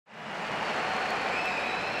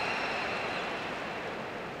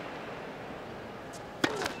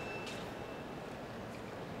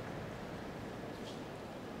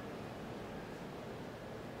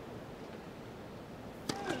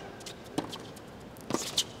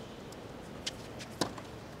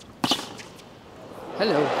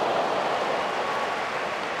Hello.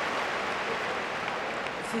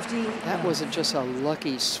 15. That wasn't just a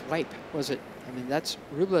lucky swipe, was it? I mean, that's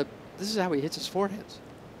Rublev. This is how he hits his forehands.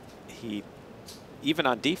 He, even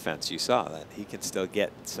on defense, you saw that he can still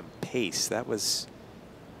get some pace. That was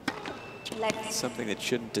something that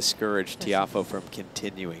shouldn't discourage Tiafoe from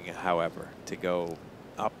continuing, however, to go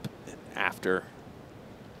up and after,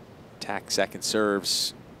 attack second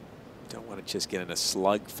serves. Don't want to just get in a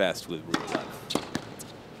slugfest with Rublev.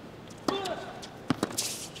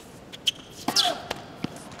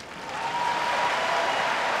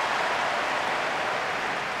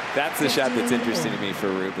 That's the shot that's interesting to me for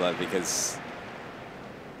Rublev, because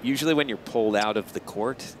usually when you're pulled out of the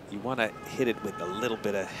court, you want to hit it with a little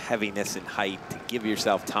bit of heaviness and height to give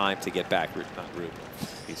yourself time to get back. Not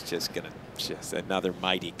Rublev. He's just going to, just another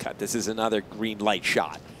mighty cut. This is another green light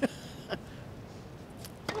shot.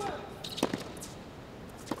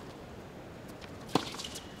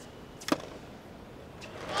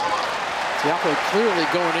 Tiafoe clearly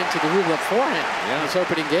going into the Rublev forehand in this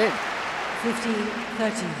opening game.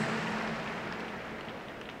 15-13.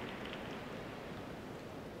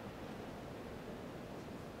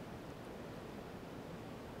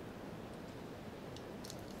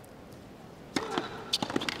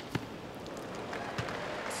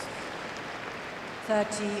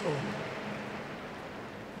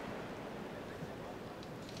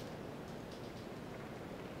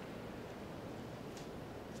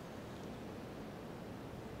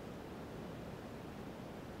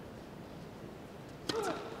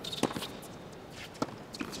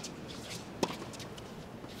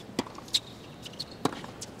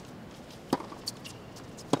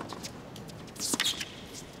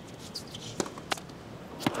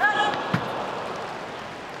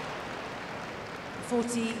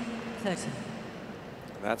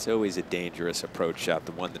 That's always a dangerous approach shot,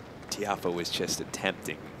 the one that Tiafoe was just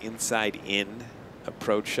attempting. Inside in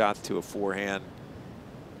approach shot to a forehand.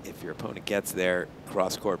 If your opponent gets there,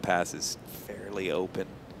 cross-court pass is fairly open.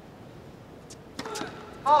 So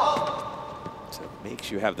it makes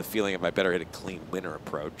you have the feeling of I better hit a clean winner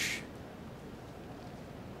approach.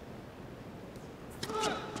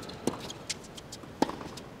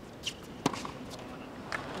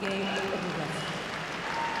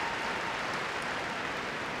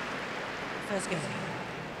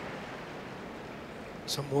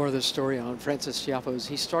 Some more of the story on Frances Tiafoe is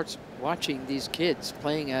he starts watching these kids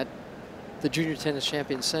playing at the Junior Tennis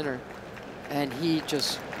Champions Center, and he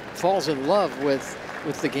just falls in love with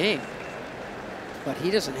the game. But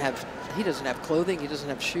he doesn't have clothing, he doesn't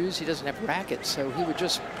have shoes, he doesn't have rackets, so he would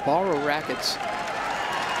just borrow rackets,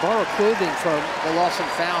 borrow clothing from the Lost and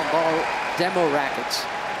Found, borrow demo rackets,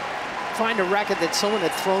 find a racket that someone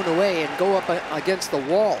had thrown away and go up against the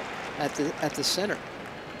wall at the center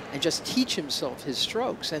and just teach himself his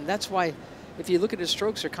strokes. And that's why, if you look at his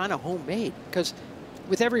strokes, they're kind of homemade, because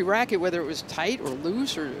with every racket, whether it was tight or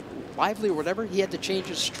loose or lively or whatever, he had to change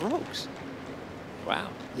his strokes. Wow.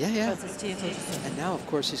 Yeah, yeah. And now, of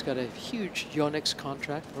course, he's got a huge Yonex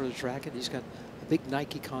contract for his racket. He's got a big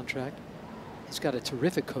Nike contract. He's got a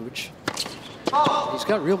terrific coach. He's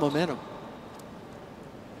got real momentum.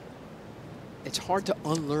 It's hard to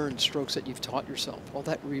unlearn strokes that you've taught yourself. All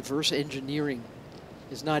that reverse engineering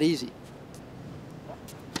is not easy.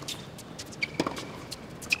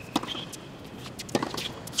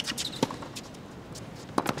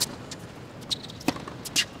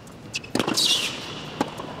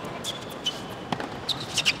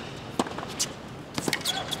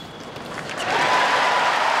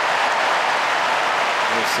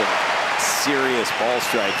 Ball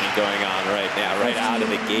striking going on right now, right out of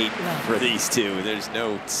the gate for these two. There's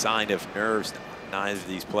no sign of nerves. Neither of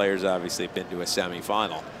these players obviously have been to a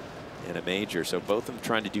semifinal in a major, so both of them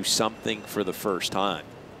trying to do something for the first time.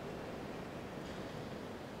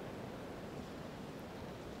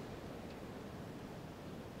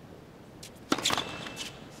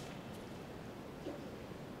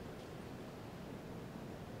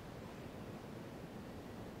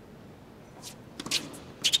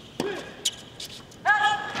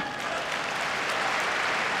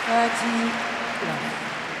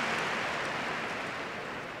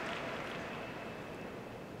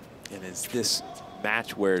 And as this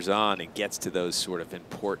match wears on and gets to those sort of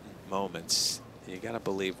important moments, you got to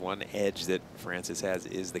believe one edge that Frances has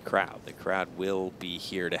is the crowd. The crowd will be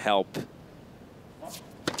here to help.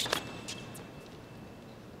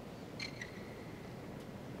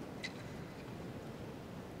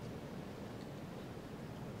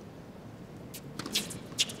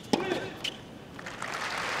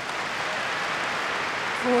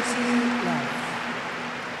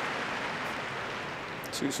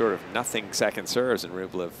 Two sort of nothing second serves, and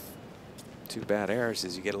Rublev, two bad errors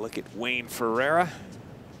as you get a look at Wayne Ferreira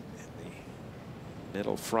in the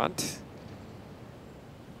middle front.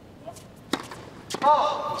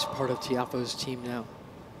 He's part of Tiafoe's team now,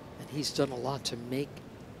 and he's done a lot to make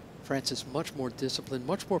Francis much more disciplined,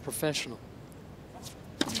 much more professional,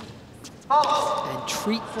 and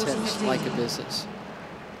treat tennis like a business.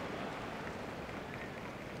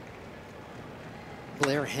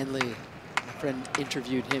 Blair Henley, my friend,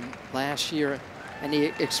 interviewed him last year, and he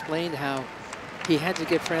explained how he had to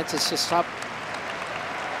get Francis to stop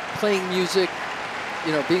playing music,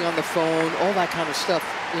 you know, being on the phone, all that kind of stuff.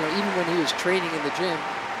 You know, even when he was training in the gym,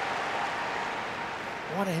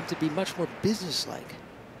 I wanted him to be much more businesslike.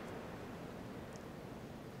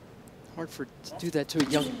 Hard to do that to a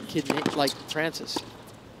young kid like Francis.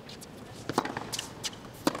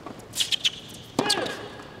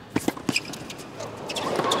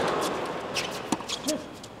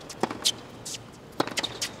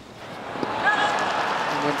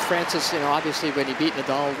 And when Francis, you know, obviously when he beat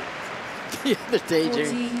Nadal the other day,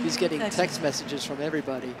 Jerry, he's getting text messages from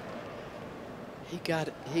everybody. He got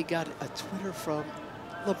a Twitter from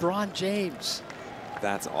LeBron James.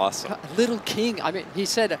 That's awesome. Little King. I mean, he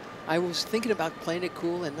said, I was thinking about playing it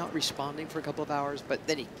cool and not responding for a couple of hours, but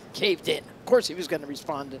then he caved in. Of course he was going to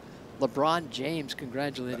respond to LeBron James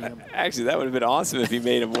congratulating him. Actually, that would have been awesome if he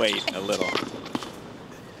made him wait a little.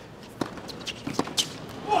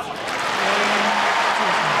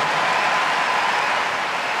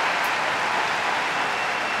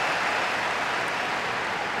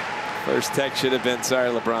 First text should have been, sorry,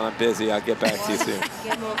 LeBron, I'm busy. I'll get back to you soon.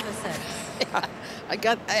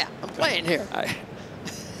 I'm playing here.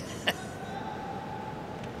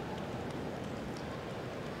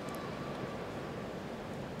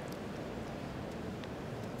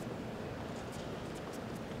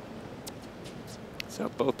 So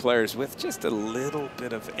both players with just a little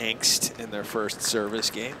bit of angst in their first service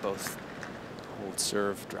game. Both hold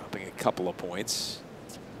serve, dropping a couple of points.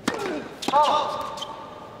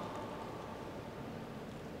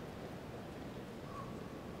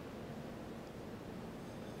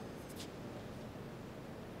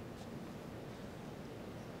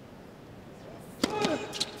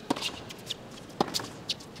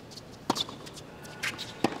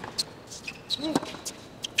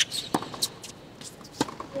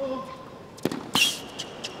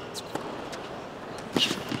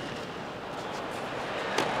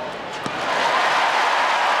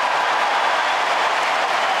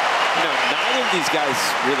 These guys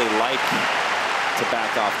really like to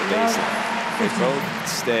back off the baseline. They both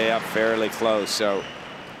stay up fairly close. So,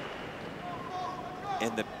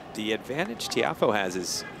 and the advantage Tiafoe has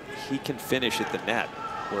is he can finish at the net,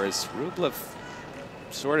 whereas Rublev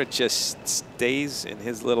sort of just stays in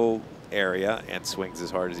his little area and swings as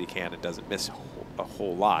hard as he can and doesn't miss a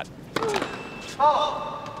whole lot.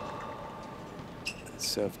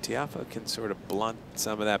 So if Tiafoe can sort of blunt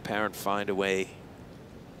some of that power and find a way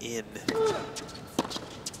in and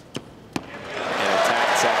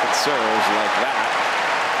attack second serves like that,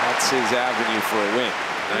 that's his avenue for a win.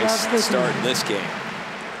 Nice start in this game.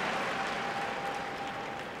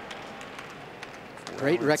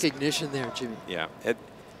 Great recognition there, Jimmy. Yeah.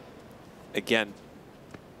 Again,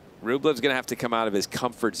 Rublev's going to have to come out of his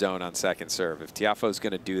comfort zone on second serve. If Tiafoe's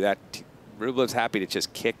going to do that, Rublev's happy to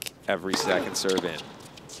just kick every second serve in.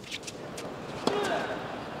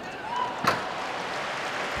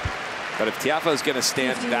 But if Tiafoe's going to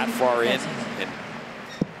stand that far in, and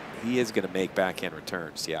he is going to make backhand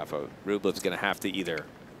returns, Tiafoe, Rublev's going to have to either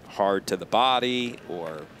hard to the body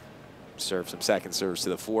or serve some second serves to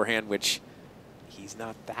the forehand, which he's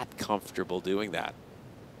not that comfortable doing that.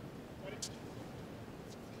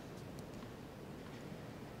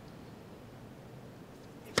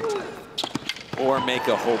 Or make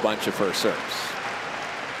a whole bunch of first serves.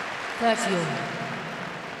 That's you.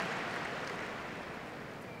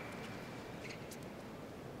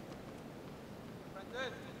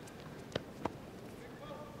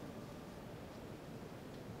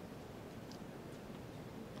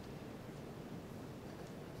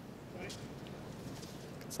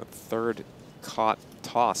 It's a third caught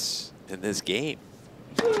toss in this game.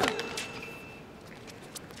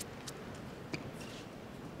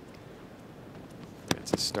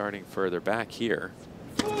 It's starting further back here.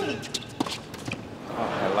 Oh,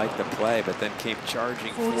 I like the play, but then came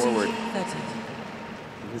charging forward.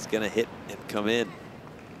 He was going to hit and come in.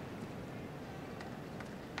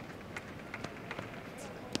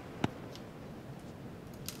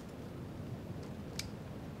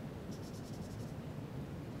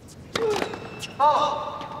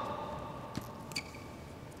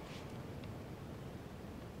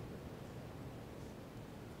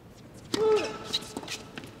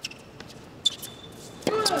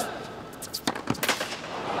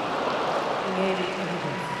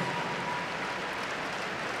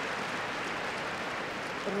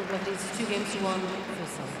 Rublev leads 2-1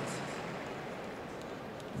 first set.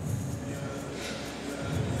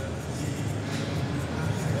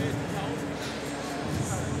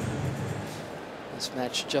 This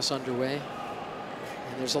match just underway,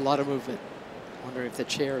 and there's a lot of movement. I wonder if the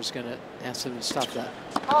chair is going to ask them to stop that.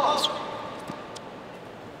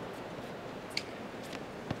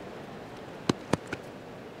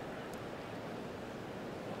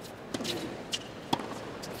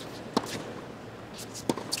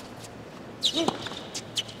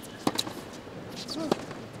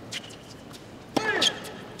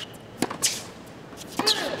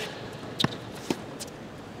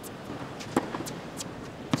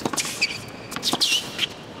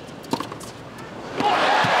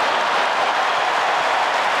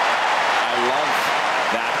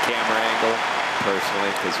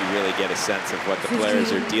 Sense of what the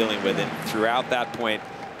players are dealing with, and throughout that point,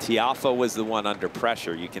 Tiafoe was the one under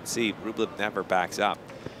pressure. You can see Rublev never backs up,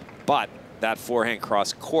 but that forehand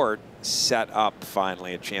cross court set up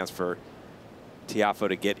finally a chance for Tiafoe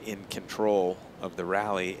to get in control of the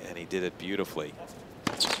rally, and he did it beautifully.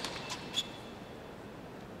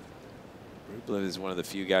 Rublev is one of the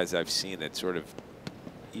few guys I've seen that sort of,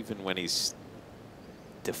 even when he's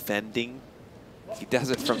defending, he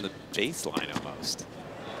does it from the baseline almost.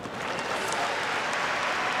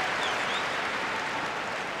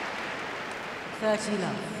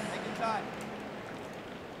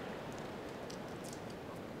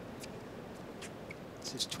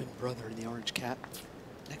 It's his twin brother in the orange cap,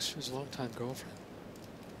 next to his longtime girlfriend.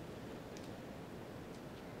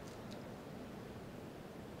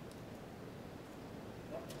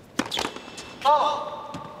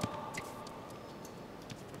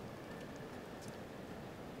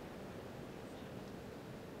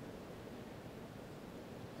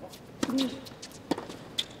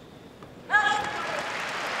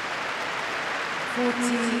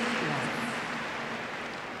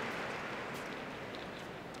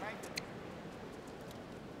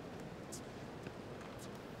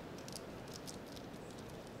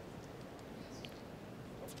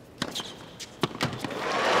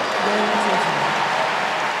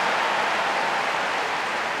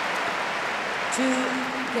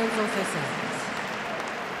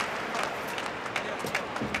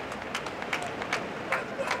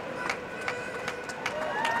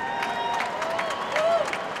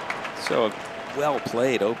 So a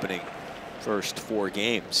well-played opening first 4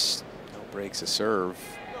 games. No breaks a serve.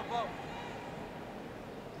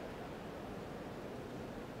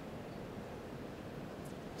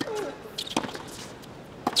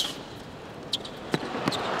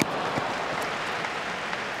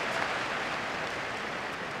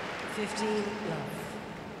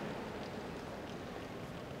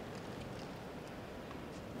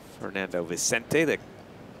 Fernando Vicente, the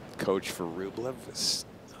coach for Rublev, is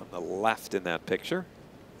on the left in that picture.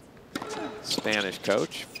 Spanish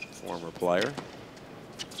coach, former player.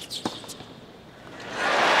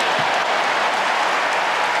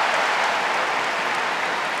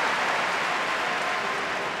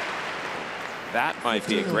 That might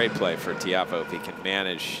be a great play for Tiafoe if he can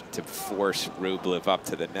manage to force Rublev up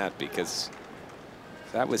to the net, because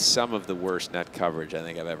that was some of the worst net coverage I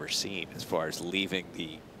think I've ever seen, as far as leaving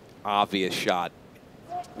the obvious shot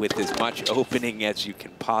with as much opening as you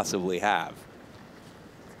can possibly have.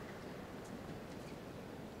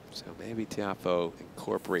 So maybe Tiafoe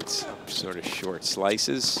incorporates some sort of short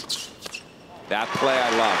slices. That play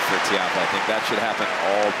I love for Tiafoe. I think that should happen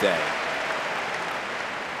all day.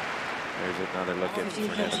 There's another look at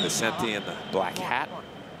Fernando Vicente in the black hat.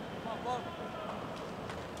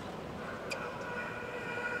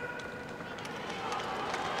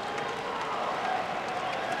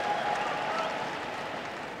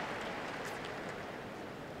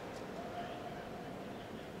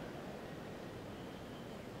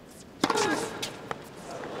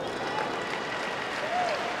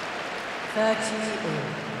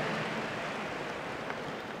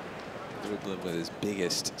 Rublev with his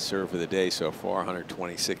biggest serve of the day so far,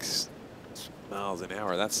 126 miles an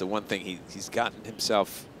hour. That's the one thing he's gotten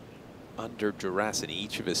himself under duress in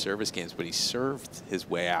each of his service games, but he served his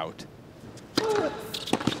way out. 14-30.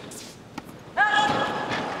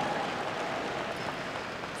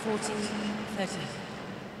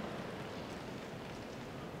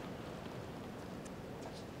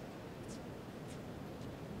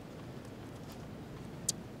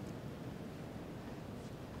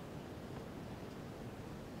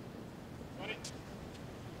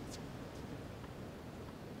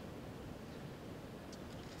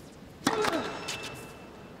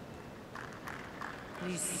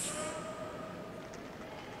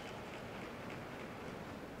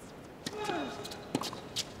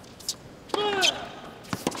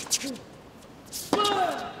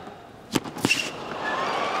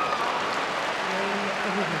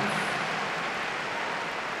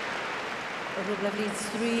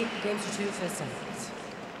 games to 2 first set.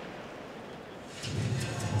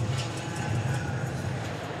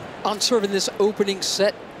 On serve in this opening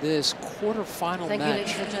set, this quarterfinal Thank you, match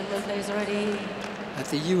ladies and gentlemen. Players are ready. at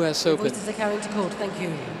the US Your Open. voices are carrying to court. Thank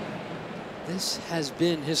you. This has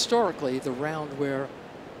been historically the round where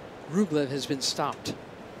Rublev has been stopped.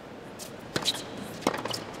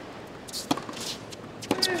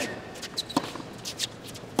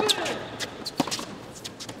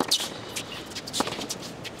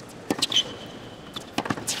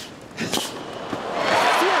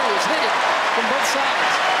 Furious hitting from both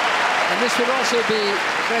sides. And this would also be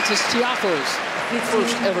Frances Tiafoe's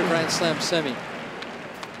first ever Grand Slam semi.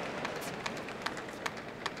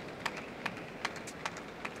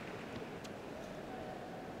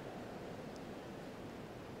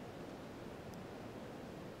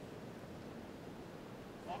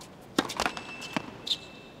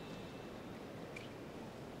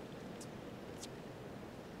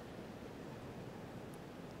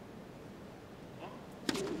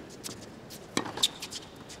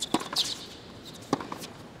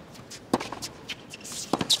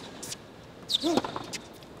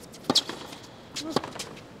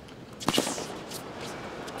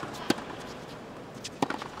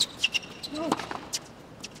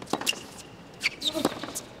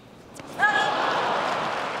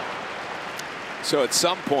 So at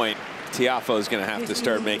some point, Tiafoe is going to have to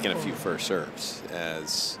start making a few first serves,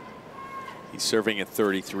 as he's serving at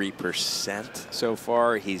 33% so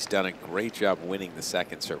far. He's done a great job winning the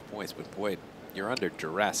second serve points, but boy, you're under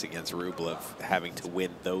duress against Rublev having to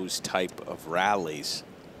win those type of rallies.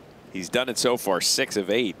 He's done it so far, 6 of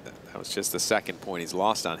 8. That was just the second point he's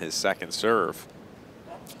lost on his second serve.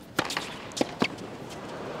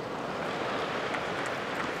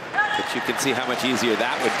 But you can see how much easier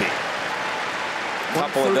that would be.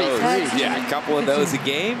 Couple of those, yeah, a couple of those a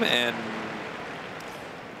game, and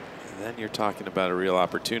then you're talking about a real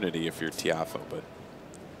opportunity if you're Tiafoe. But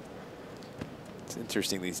it's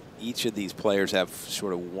interesting, each of these players have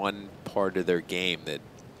sort of one part of their game that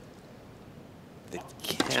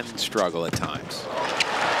can struggle at times.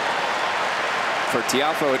 For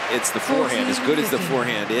Tiafoe, it's the forehand. As good as the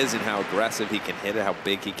forehand is and how aggressive he can hit it, how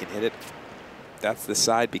big he can hit it, that's the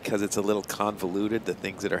side, because it's a little convoluted, the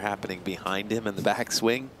things that are happening behind him in the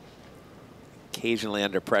backswing. Occasionally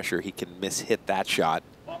under pressure, he can mishit that shot.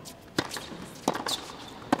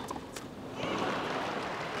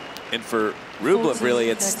 And for Rublev, really,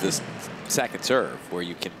 it's the second serve where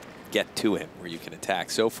you can get to him, where you can attack.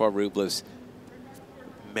 So far, Rublev's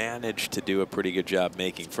managed to do a pretty good job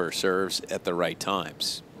making first serves at the right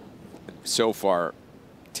times. So far,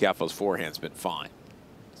 Tiafoe's forehand's been fine.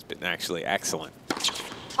 Been actually excellent.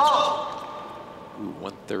 Ooh,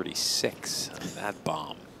 136 on that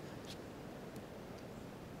bomb.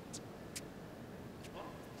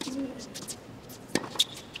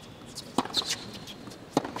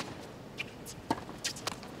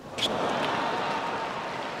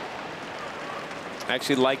 I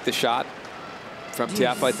actually like the shot from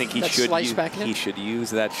Tiafoe. I think he should use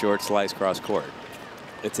that short slice cross court.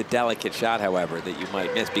 It's a delicate shot, however, that you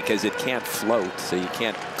might miss because it can't float, so you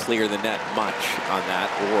can't clear the net much on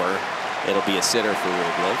that, or it'll be a sitter for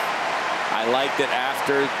Rublev. I like that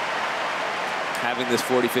after having this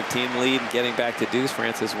 40-15 lead and getting back to deuce,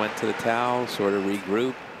 Francis went to the towel, sort of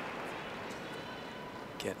regroup,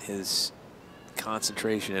 get his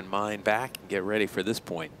concentration and mind back, and get ready for this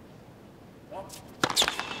point.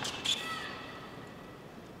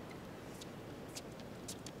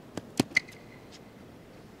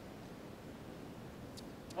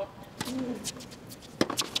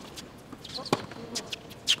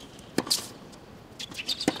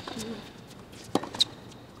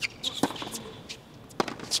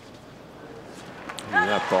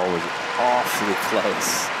 That ball was awfully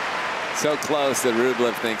close. So close that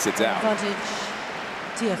Rublev thinks it's out. Advantage,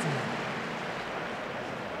 Tiafoe.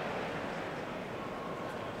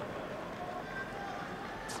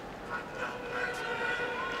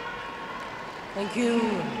 Thank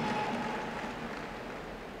you.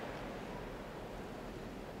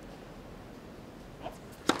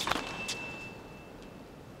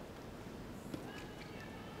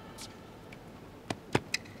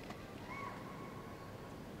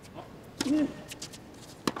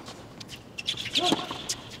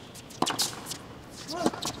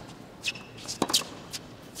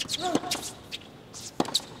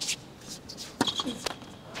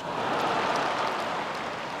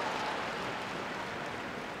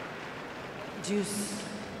 Juice.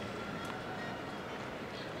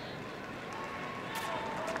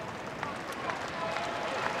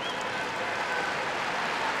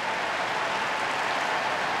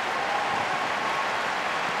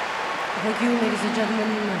 Thank you, ladies and gentlemen.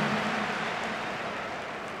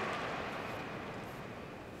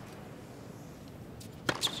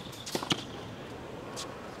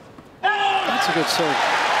 That's a good serve.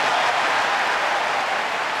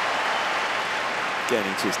 Again,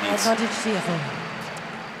 he just needs. Advantage Tiafoe.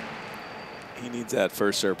 He needs that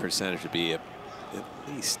first serve percentage to be at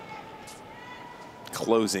least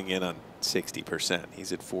closing in on 60%.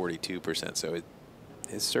 He's at 42%, so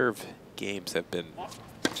his serve games have been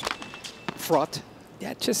Fraught.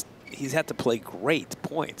 Yeah, just he's had to play great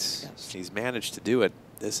points. Yes. He's managed to do it.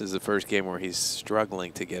 This is the first game where he's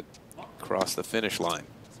struggling to get across the finish line.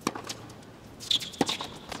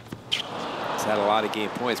 He's had a lot of game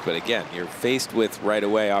points, but again, you're faced with right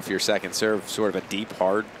away off your second serve sort of a deep,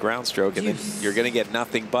 hard ground stroke, and then you're going to get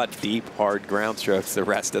nothing but deep, hard ground strokes the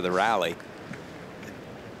rest of the rally.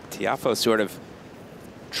 Tiafoe sort of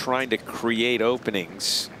trying to create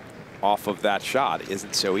openings off of that shot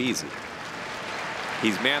isn't so easy.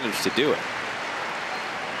 He's managed to do it.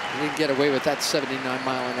 He didn't get away with that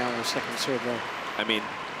 79-mile-an-hour second serve, though. I mean,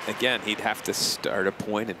 again, he'd have to start a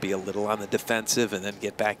point and be a little on the defensive and then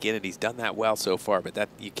get back in it. He's done that well so far, but that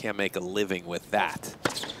you can't make a living with that.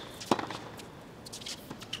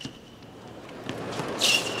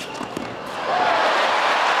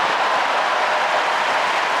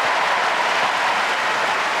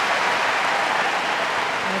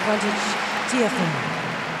 Advantage Tiafoe.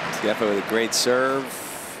 Tiafoe with a great serve.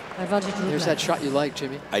 Advantage Rublev. There's that shot you like,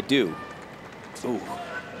 Jimmy. I do. Ooh.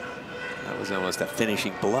 That was almost a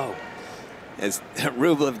finishing blow. As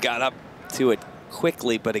Rublev got up to it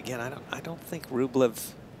quickly, but again, I don't think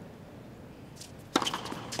Rublev. Couple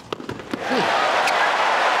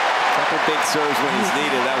big serves when he's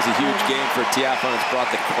needed. That was a huge game for Tiafoe. It's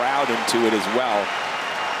brought the crowd into it as well.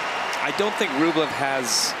 I don't think Rublev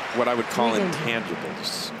has what I would call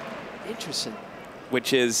intangibles. Interesting.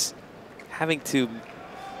 Which is having to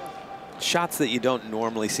shots that you don't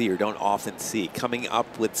normally see or don't often see, coming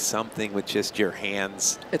up with something with just your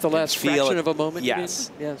hands. At the last fraction of a moment? Yes.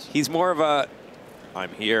 Yes. He's more of a,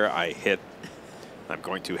 I'm here, I hit, I'm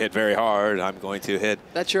going to hit very hard, I'm going to hit.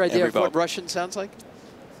 That's your idea of what Russian sounds like?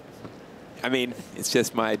 I mean, it's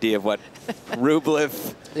just my idea of what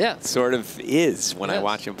Rublev sort of is when I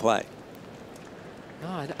watch him play.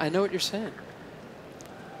 No, I know what you're saying.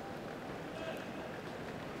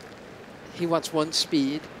 He wants one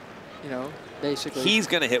speed, you know, basically. He's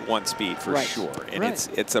going to hit one speed for sure, and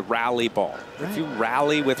it's a rally ball. Right. If you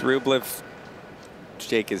rally with Rublev,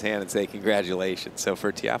 shake his hand and say congratulations. So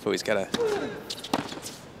for Tiafoe, he's got to.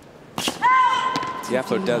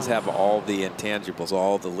 Tiafoe does have all the intangibles,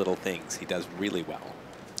 all the little things. He does really well.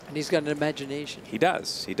 And he's got an imagination. He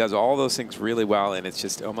does. He does all those things really well, and it's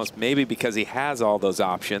just almost maybe because he has all those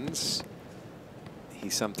options, he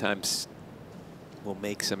sometimes will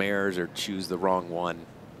make some errors or choose the wrong one.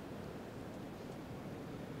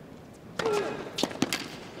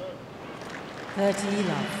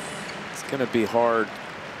 It's going to be hard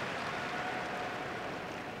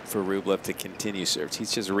for Rublev to continue serves.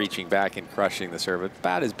 He's just reaching back and crushing the serve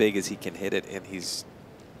about as big as he can hit it, and he's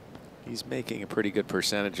making a pretty good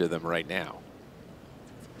percentage of them right now.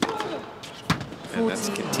 And that's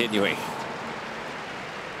continuing.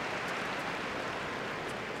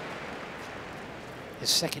 His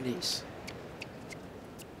second ace.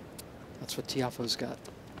 That's what Tiafoe's got.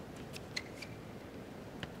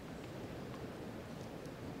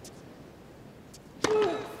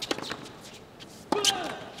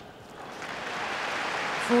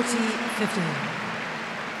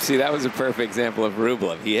 See, that was a perfect example of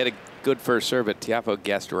Rublev. He had a good first serve, but Tiafoe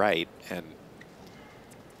guessed right, and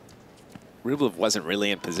Rublev wasn't really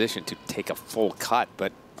in position to take a full cut,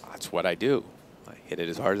 but that's what I do. I hit it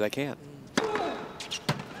as hard as I can.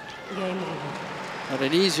 But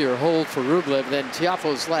an easier hold for Rublev than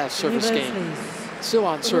Tiafoe's last service game. Still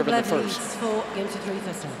on serve in the first. 4 games to 3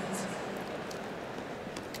 first sets.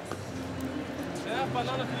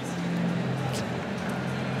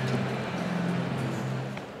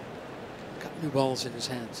 Got new balls in his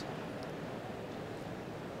hands.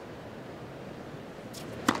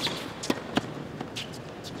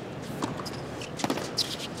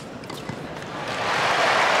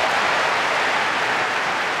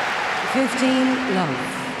 Love.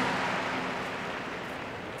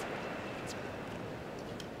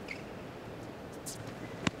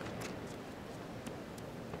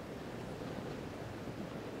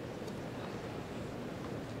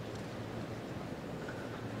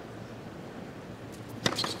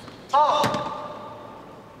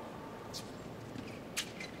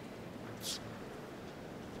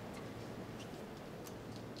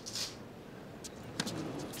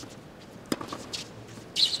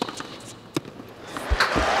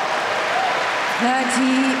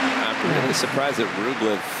 I'm really surprised that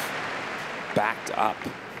Rublev backed up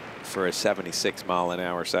for a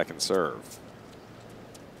 76-mile-an-hour second serve.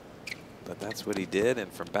 But that's what he did,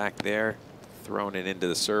 and from back there, throwing it into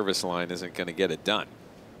the service line isn't going to get it done.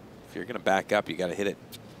 If you're going to back up, you got to hit it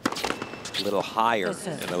a little higher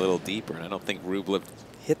and a little deeper, and I don't think Rublev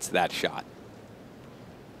hits that shot.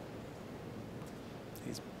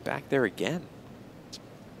 He's back there again.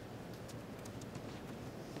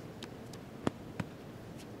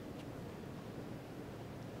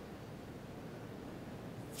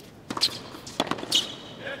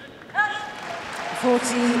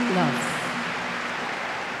 Love.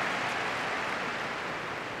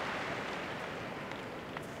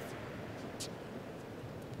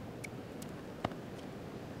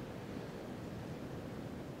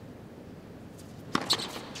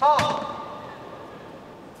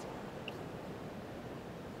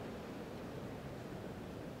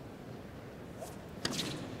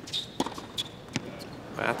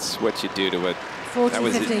 That's what you do to a, that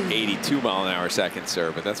was an 82-mile-an-hour second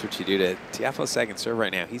serve, but that's what you do to Tiafoe's second serve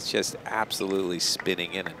right now. He's just absolutely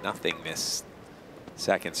spinning in a nothingness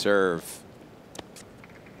second serve.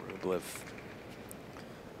 Rublev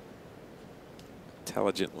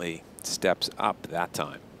intelligently steps up that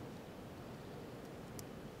time.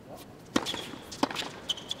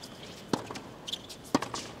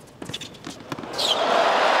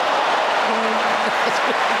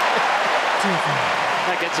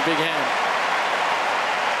 That gets a big hand.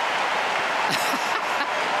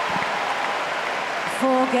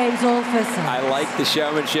 4 games all for some. I like the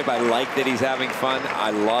showmanship. I like that he's having fun. I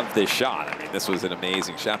love this shot. I mean, this was an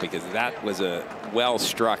amazing shot because that was a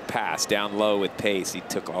well-struck pass down low with pace. He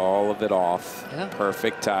took all of it off. Yeah.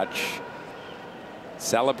 Perfect touch.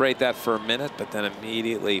 Celebrate that for a minute, but then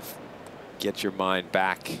immediately get your mind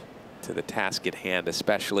back to the task at hand,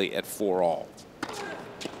 especially at 4-all.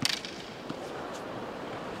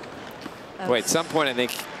 Boy, at some point, I think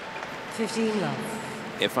 15 love.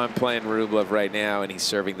 If I'm playing Rublev right now and he's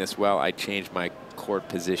serving this well, I change my court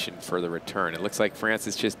position for the return. It looks like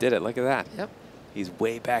Francis just did it. Look at that. Yep. He's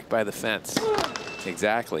way back by the fence.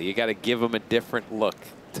 Exactly. You got to give him a different look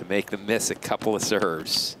to make them miss a couple of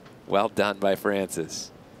serves. Well done by Francis.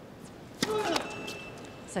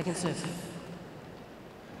 Second serve.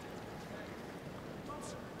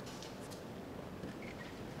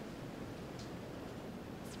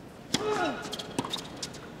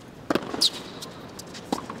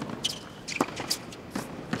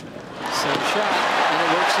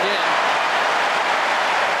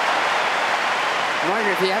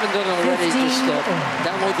 If you haven't done it already, just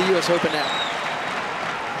download the US Open app.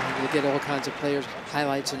 And you'll get all kinds of players,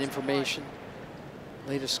 highlights and information,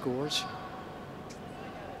 latest scores.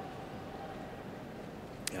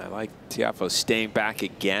 Yeah, I like Tiafoe staying back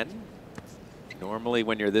again. Normally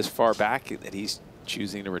when you're this far back that he's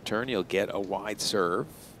choosing to return, you'll get a wide serve.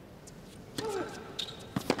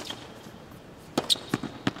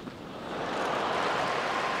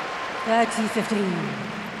 30-15.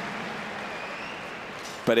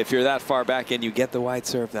 But if you're that far back and you get the wide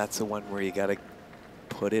serve, that's the one where you got to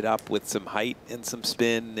put it up with some height and some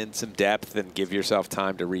spin and some depth and give yourself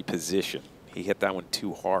time to reposition. He hit that one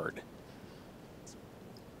too hard.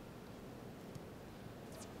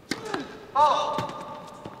 Oh.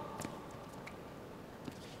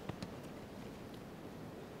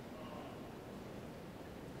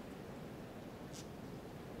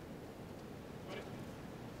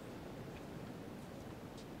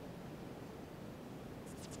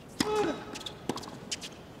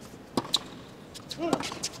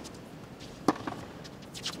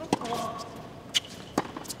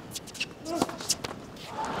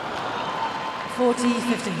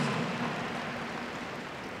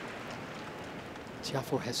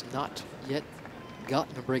 Tiafoe has not yet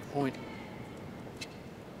gotten a break point.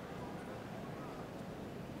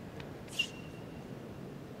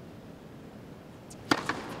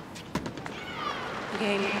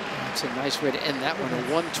 It's a nice way to end that one.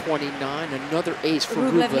 A 129, another ace for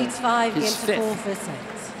Rublev. Leads 5 his games to 4 for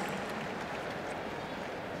sets.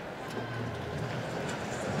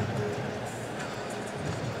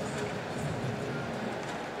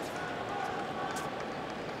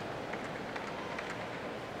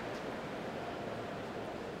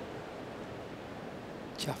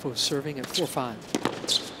 Tiafoe serving at 4-5.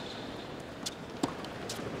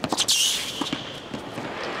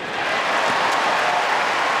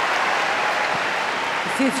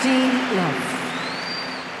 Love.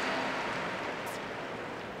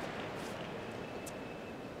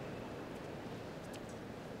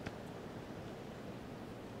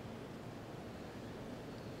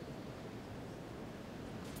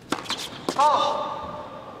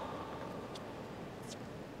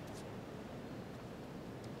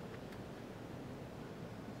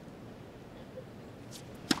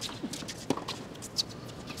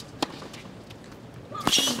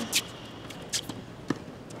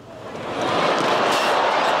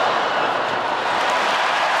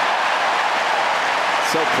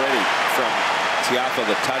 So pretty from Tiafoe,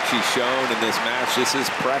 the touch he's shown in this match. This is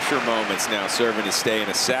pressure moments now, serving to stay in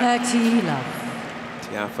a set. 30 love.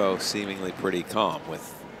 Tiafoe seemingly pretty calm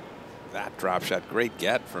with that drop shot. Great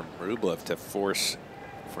get from Rublev to force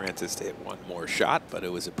Francis to hit one more shot, but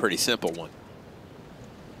it was a pretty simple one.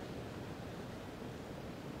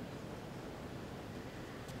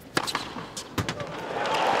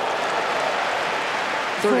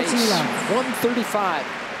 Third ace, 135.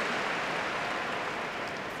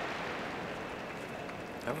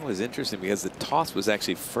 That was interesting because the toss was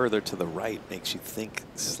actually further to the right. Makes you think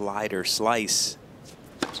slide or slice.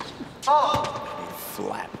 He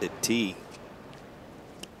flattened at tee.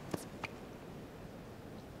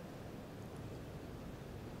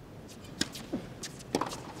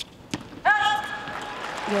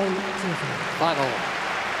 Final.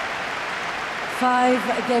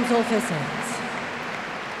 5 games all fair sets.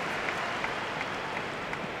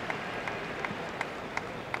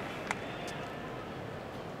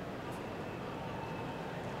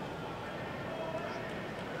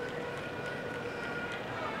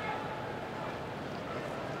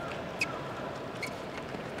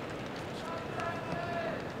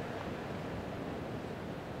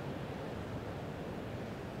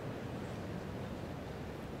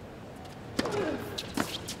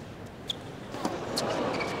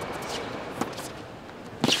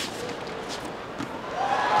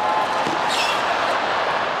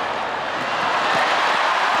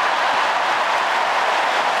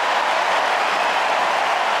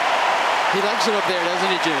 He likes it up there, doesn't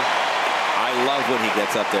he, Jimmy? I love when he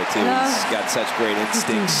gets up there, too. He's got such great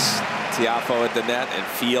instincts. Tiafoe at the net and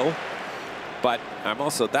feel. But I'm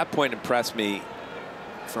also, at that point, impressed me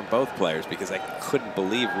from both players because I couldn't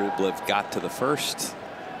believe Rublev got to the first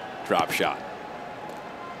drop shot.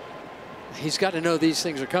 He's got to know these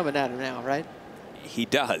things are coming at him now, right? He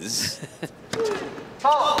does.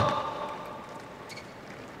 Oh.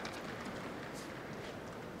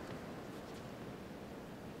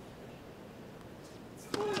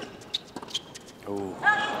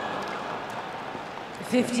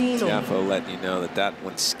 15. Tiafoe letting you know that that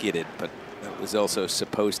one skidded, but that was also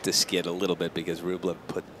supposed to skid a little bit because Rublev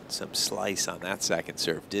put some slice on that second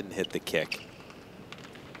serve, didn't hit the kick.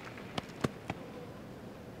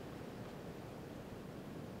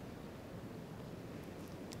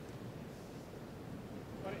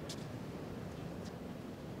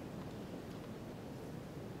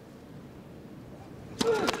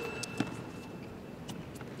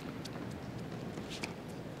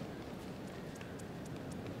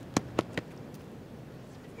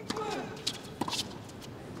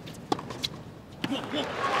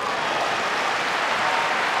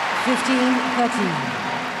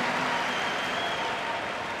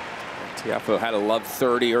 Tiafoe had a love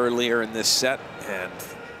 30 earlier in this set, and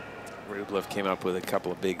Rublev came up with a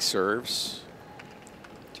couple of big serves.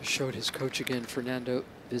 Just showed his coach again, Fernando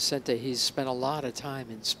Vicente. He's spent a lot of time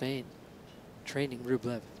in Spain training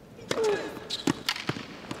Rublev.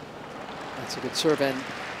 That's a good serve, and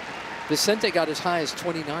Vicente got as high as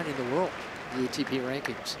 29 in the world, the ATP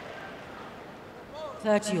rankings.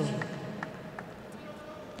 30.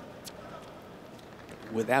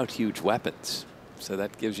 Without huge weapons. So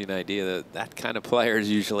that gives you an idea that that kind of player is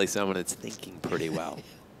usually someone that's thinking pretty well.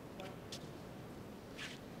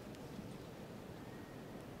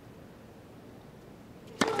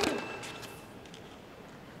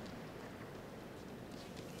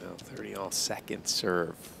 Well, 30 all second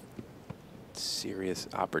serve. Serious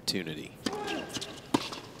opportunity.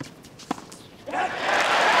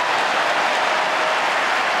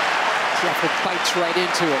 Tiafoe bites right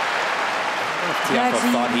into it.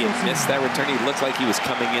 Tiafoe thought he had missed that return. He looked like he was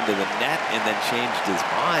coming into the net and then changed his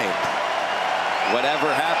mind.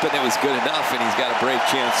 Whatever happened, it was good enough, and he's got a break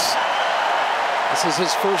chance. This is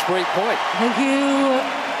his first break point. Thank you.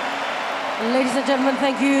 Ladies and gentlemen,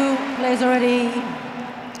 thank you. Players are ready.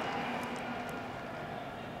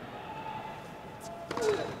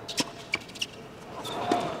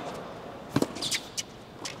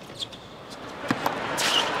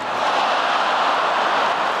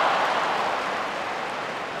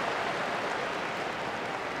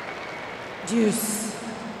 Deuce.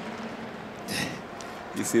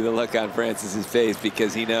 You see the look on Francis's face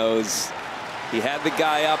because he knows he had the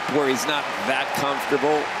guy up where he's not that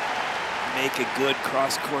comfortable. make a good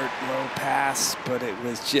cross-court low pass, but it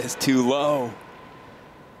was just too low.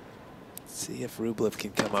 Let's see if Rublev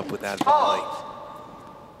can come up with that volley.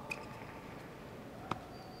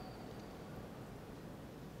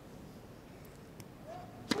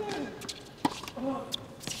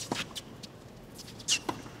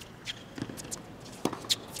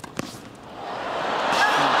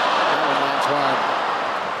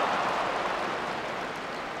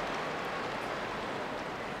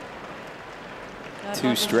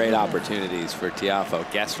 Two straight opportunities for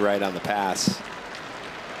Tiafoe. Guessed right on the pass.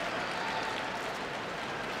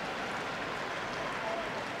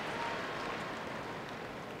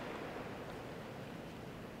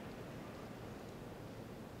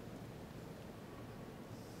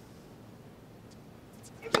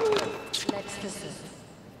 Next distance.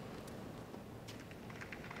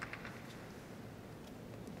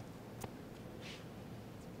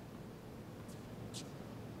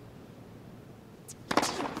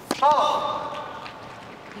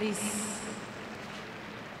 Please.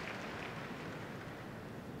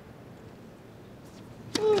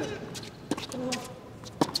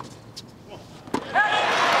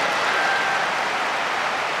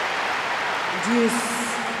 Juice.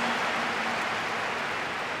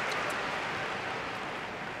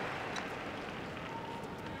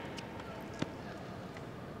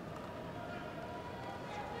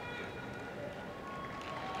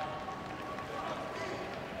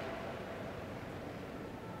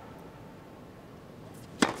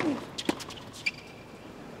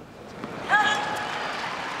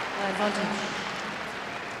 Advantage.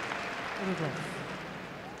 Rublev.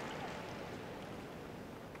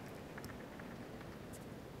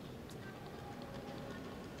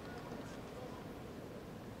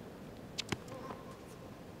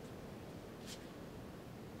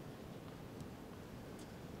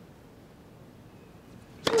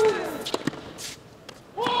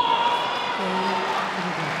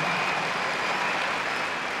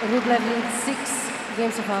 Rublev leads 6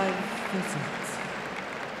 games to 5.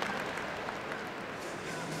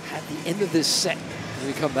 At the end of this set, when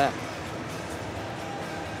we come back,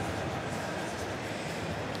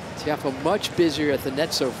 Tiafoe much busier at the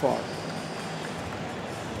net so far.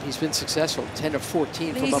 He's been successful, 10 of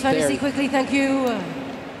 14 from up there. Please, quickly, thank you.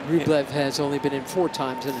 Rublev has only been in 4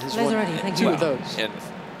 times and has won Thank 2 you. of those. And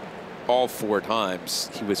all 4 times,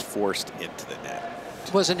 he was forced into the net.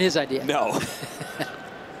 It wasn't his idea. No.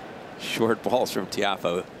 Short balls from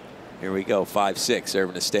Tiafoe. Here we go, 5-6,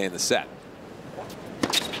 serving to stay in the set.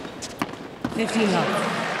 15 love.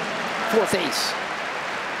 4th ace.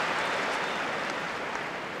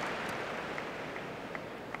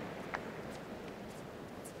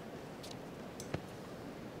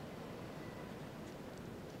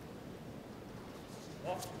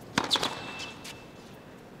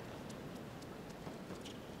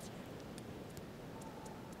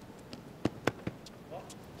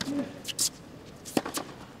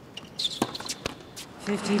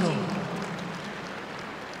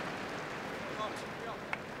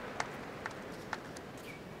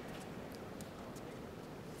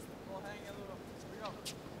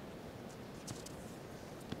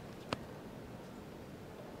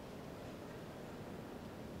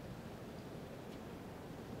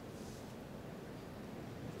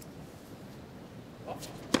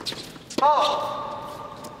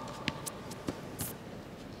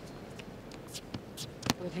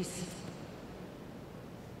 Please.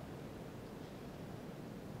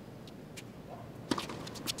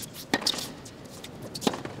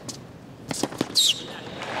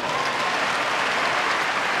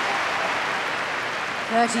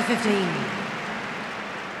 Thirty 15.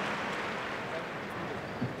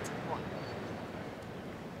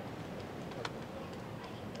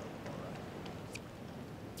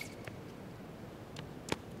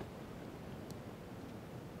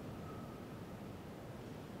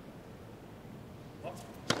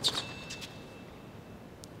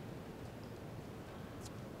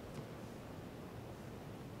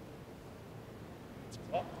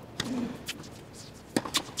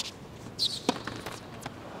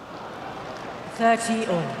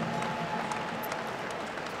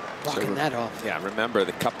 Blocking that off. Yeah, remember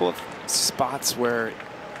the couple of spots where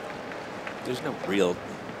there's no real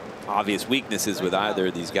obvious weaknesses with either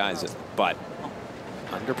of these guys, but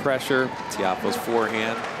under pressure, Tiafoe's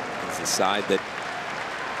forehand is the side that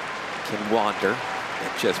can wander.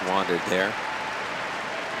 It just wandered there.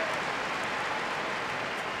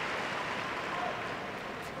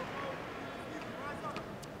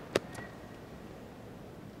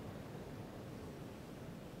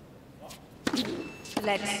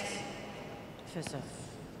 Let's. First off.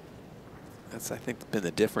 That's, I think, been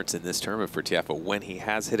the difference in this tournament for Tiafoe. When he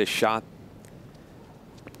has hit a shot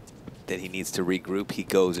that he needs to regroup, he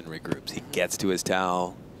goes and regroups. He gets to his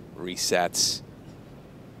towel, resets.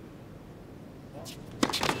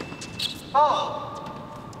 Oh.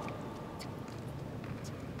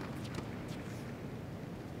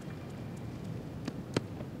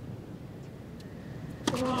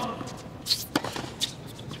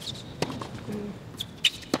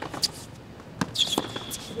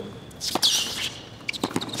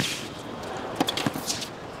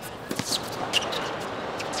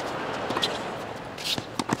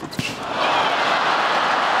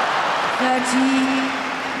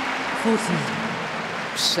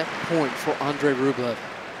 Set point for Andrey Rublev.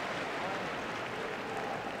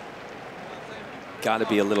 Got to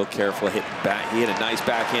be a little careful hitting back. He hit a nice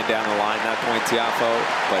backhand down the line that point, Tiafoe,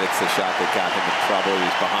 but it's the shot that got him in trouble. He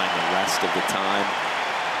was behind the rest of the time.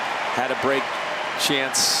 Had a break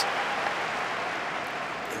chance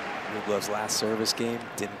in Rublev's last service game.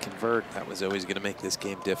 Didn't convert. That was always going to make this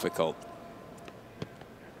game difficult.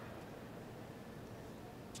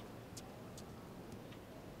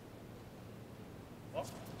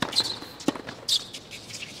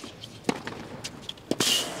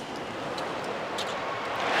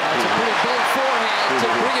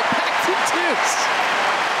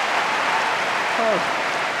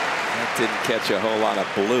 Didn't catch a whole lot of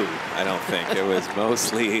blue, I don't think. It was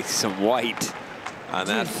mostly some white on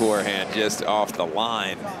that forehand, just off the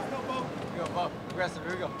line. Here we go, Bob. Aggressive,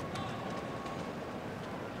 here we go.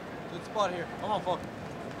 Good spot here. Come on, folks.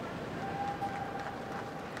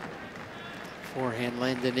 Forehand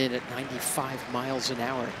landed in at 95 miles an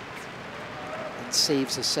hour and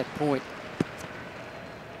saves a set point.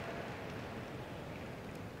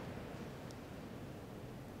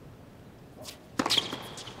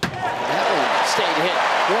 Stayed hit.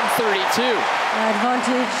 132.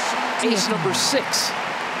 Advantage. Ace number 6.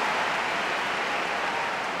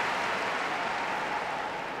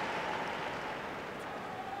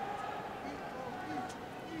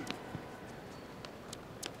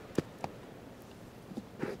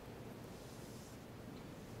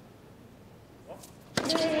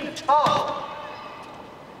 Oh.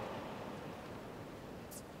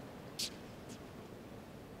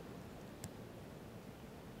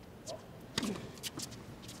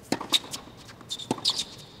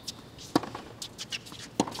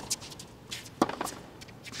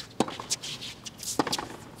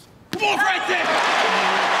 Right there.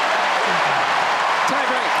 Tie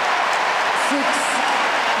break. 6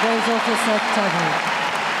 goes off the set tie break.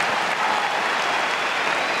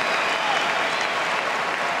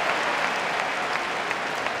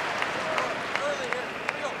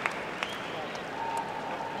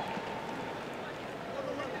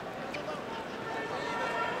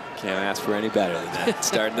 Can't ask for any better than that.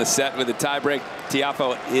 Starting the set with a tiebreak.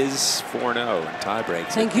 Tiafoe is 4-0 in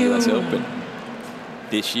tiebreaks at the US Open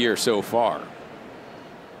this year so far.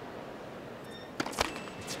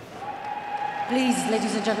 Please,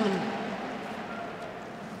 ladies and gentlemen.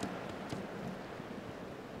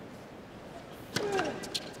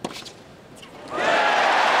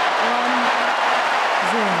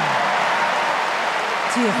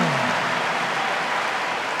 Tiafoe.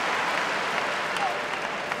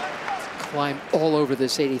 Climb all over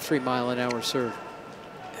this 83-mile-an-hour serve.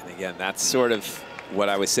 And again, that's sort of what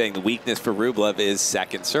I was saying. The weakness for Rublev is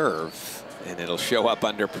second serve, and it'll show up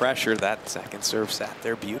under pressure. That second serve sat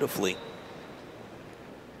there beautifully.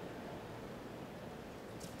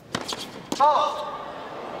 Oh.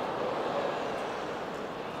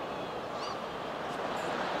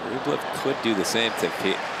 Rublev could do the same to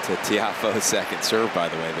Tiafoe's second serve, by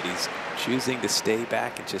the way, but he's choosing to stay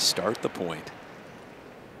back and just start the point.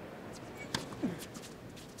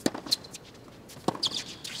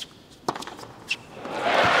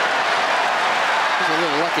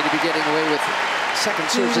 Lucky to be getting away with second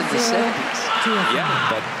serves in the 70s. Yeah,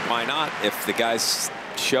 but why not? If the guy's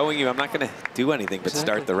showing you, I'm not going to do anything but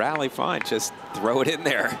start the rally, fine. Just throw it in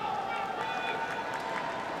there.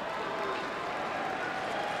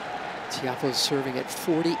 Tiafoe's serving at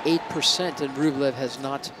 48%, and Rublev has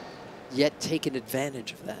not yet taken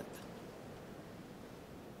advantage of that.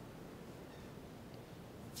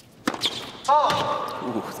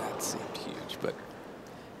 Oh. Ooh, that seemed huge, but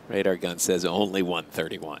radar gun says only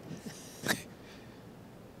 131.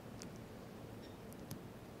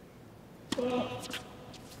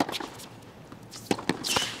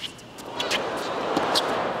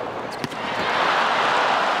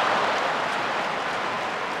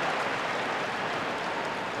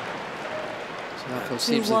 Tiafoe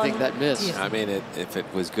seems to think that missed. I mean, if it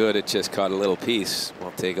was good, it just caught a little piece.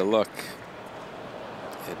 We'll take a look.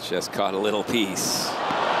 It just caught a little piece.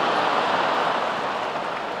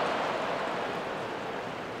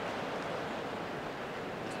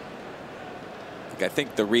 I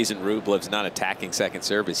think the reason Rublev's not attacking second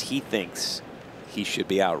serve is he thinks he should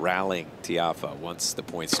be out rallying Tiafoe once the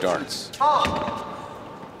point starts.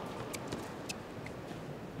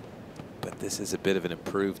 But this is a bit of an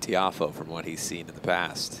improved Tiafoe from what he's seen in the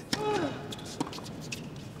past.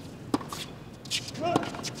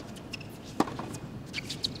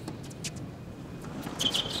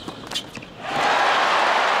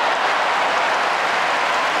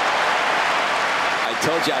 I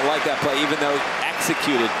told you I like that play, even though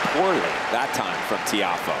executed poorly that time from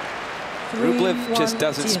Tiafoe. Rublev just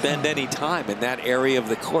doesn't spend any time in that area of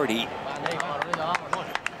the court.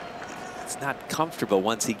 It's not comfortable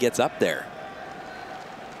once he gets up there.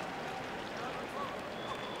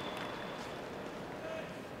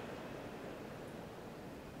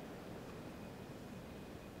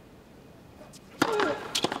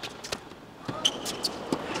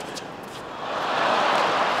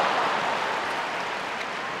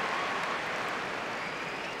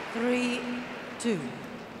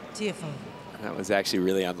 Tiafoe. That was actually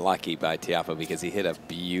really unlucky by Tiafoe because he hit a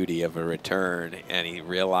beauty of a return and he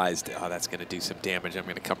realized, oh, that's going to do some damage. I'm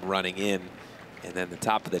going to come running in. And then the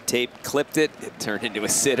top of the tape clipped it. It turned into a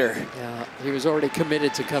sitter. Yeah, he was already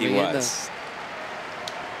committed to coming in. He was.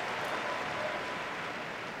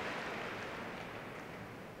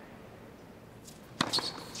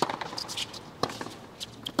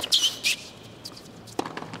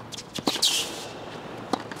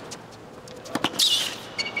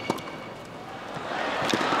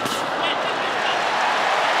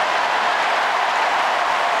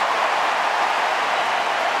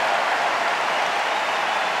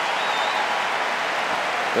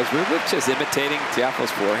 Was Rublev just imitating Tiafoe's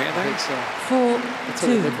forehand there? I think so. 4-2. That's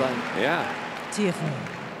what it looked like. Yeah. Tiafoe.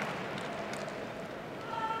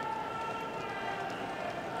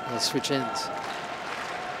 He'll switch ends.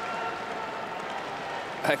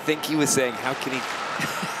 I think he was saying, how can he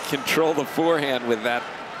control the forehand with that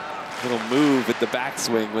little move at the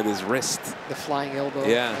backswing with his wrist? The flying elbow.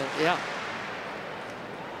 Yeah. Yeah.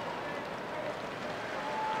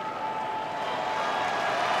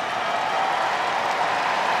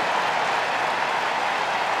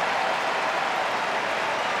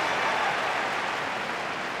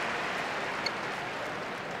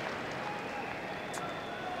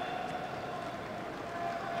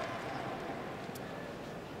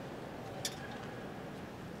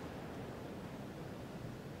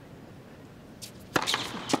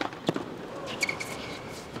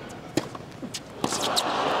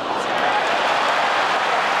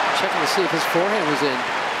 See if his forehand was in.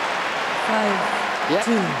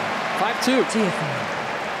 5-2. 5-2. Tiafoe.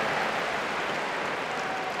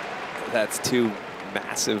 That's two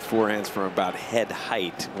massive forehands from about head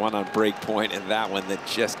height. One on break point and that one that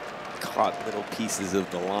just caught little pieces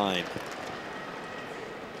of the line.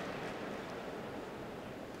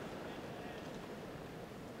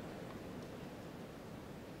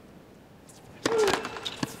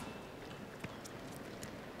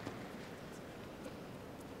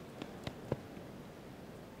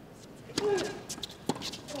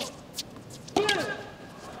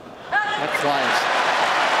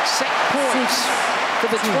 For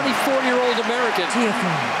the 24-year-old American.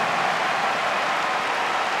 Tiafoe.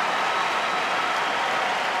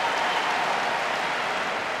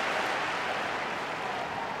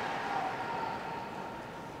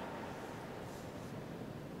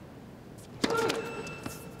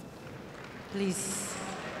 Please.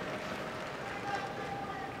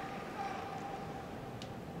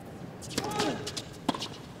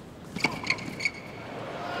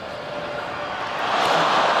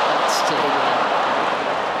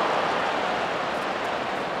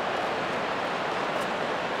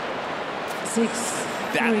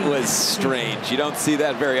 That was strange. You don't see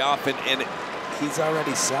that very often, and he's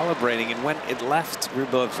already celebrating. And when it left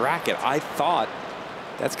Rublev's racket, I thought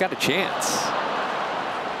that's got a chance.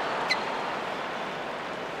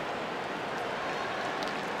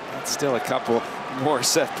 That's still a couple more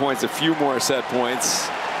set points, a few more set points.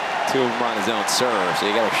 Two of them on his own serve, so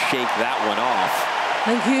you got to shake that one off.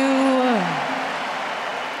 Thank you.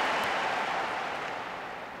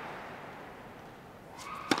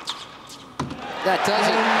 That does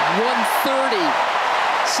it. 130.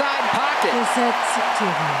 Side pocket.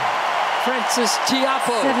 Frances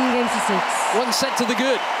Tiafoe. 7-6. 1 set to the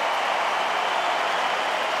good.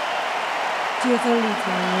 Tiafoe leads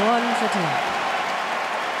by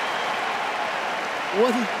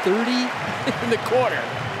 130 in the quarter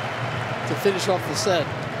to finish off the set.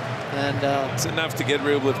 And it's enough to get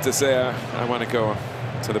Rublev to say, I want to go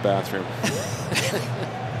to the bathroom.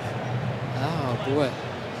 Oh, boy.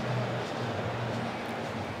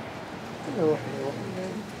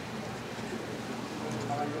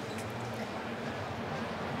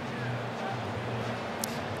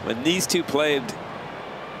 When these two played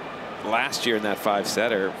last year in that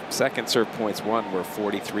 5-setter, second serve points won were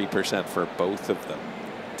 43% for both of them.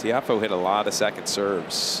 Tiafoe hit a lot of second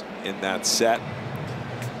serves in that set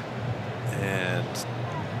and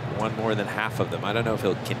won more than half of them. I don't know if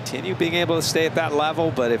he'll continue being able to stay at that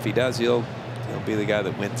level, but if he does, he'll be the guy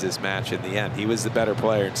that wins this match in the end. He was the better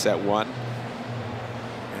player in set 1.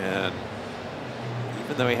 And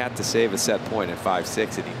even though he had to save a set point at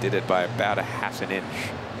 5-6, and he did it by about a half an inch.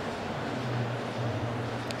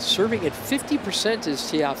 Serving at 50% is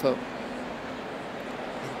Tiafoe.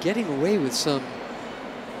 And getting away with some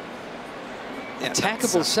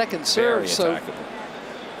attackable second serve. So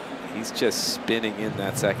he's just spinning in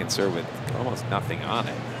that second serve with almost nothing on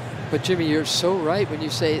it. But Jimmy, you're so right when you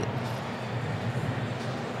say,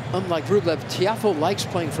 unlike Rublev, Tiafoe likes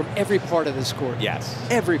playing from every part of this court. Yes.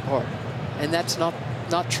 Every part. And that's not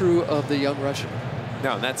true of the young Russian.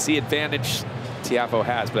 No, and that's the advantage Tiafoe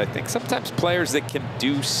has. But I think sometimes players that can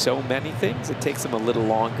do so many things, it takes them a little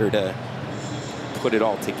longer to put it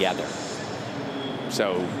all together.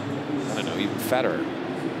 So, I don't know, even Federer.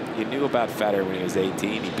 You knew about Federer when he was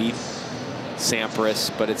 18. He beat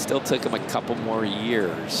Sampras, but it still took him a couple more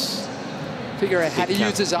years. Figure out how to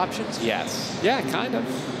use his options? Yes. Yeah, kind of.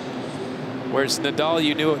 Whereas Nadal,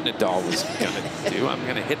 you knew what Nadal was going to do. I'm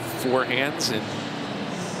going to hit forehands, and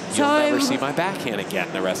you'll never see my backhand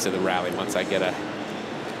again the rest of the rally once I get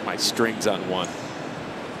my strings on one.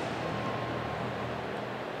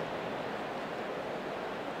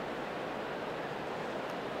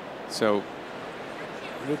 So,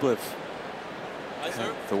 Rublev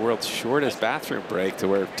had the world's shortest bathroom break to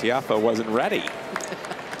where Tiafoe wasn't ready.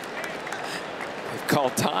 They've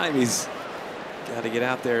called time. He's got to get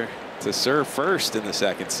out there to serve first in the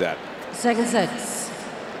second set. Second set.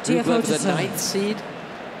 Rublev, the 9th seed.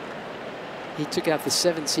 He took out the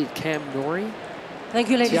 7th seed Cam Norrie. Thank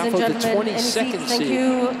you, ladies and Tiafoe, gentlemen. the 22nd Thank seed.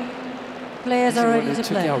 you. Players are ready to took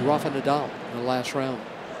play. out Rafa Nadal in the last round.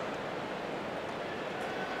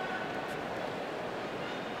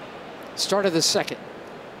 Start of the second.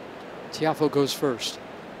 Tiafoe goes first.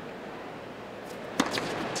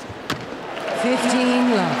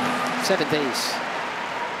 15 love. 7th ace.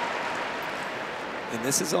 And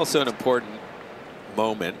this is also an important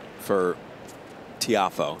moment for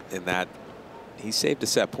Tiafoe in that he saved a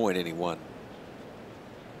set point and he won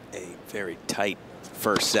a very tight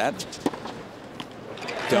first set.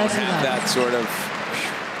 Don't have that sort of,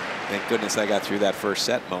 thank goodness I got through that first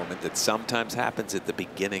set moment that sometimes happens at the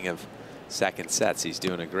beginning of second sets. He's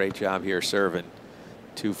doing a great job here serving.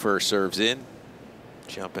 2 first serves in,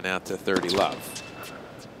 jumping out to 30 love.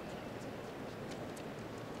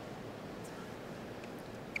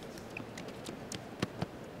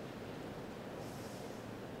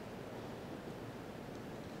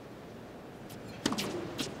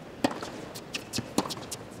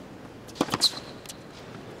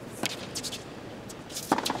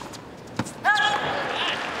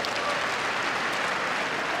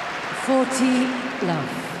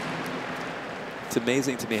 It's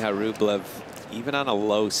amazing to me how Rublev, even on a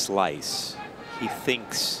low slice, he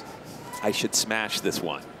thinks I should smash this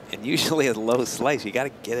one. And usually a low slice, you got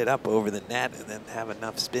to get it up over the net and then have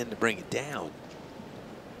enough spin to bring it down.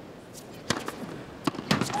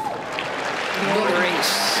 Another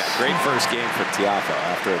ace. Yeah, great first game for Tiafoe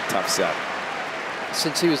after a tough set.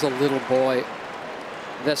 Since he was a little boy,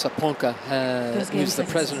 Vesaponka, who's the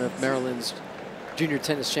president of Maryland's Junior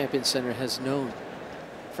Tennis Champion Center, has known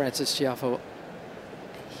Frances Tiafoe.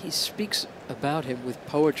 He speaks about him with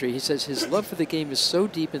poetry. He says his love for the game is so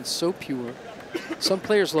deep and so pure. Some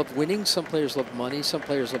players love winning, some players love money, some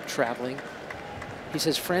players love traveling. He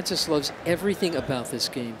says Frances loves everything about this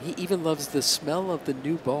game. He even loves the smell of the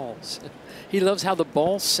new balls. He loves how the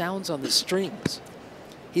ball sounds on the strings.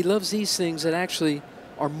 He loves these things that actually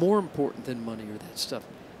are more important than money or that stuff.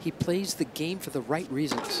 He plays the game for the right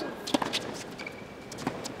reasons.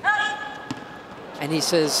 And he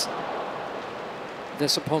says,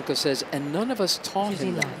 Vesaponka says, and none of us taught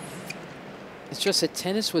him that. It's just that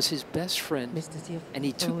tennis was his best friend, and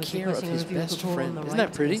he took care of his best friend. Isn't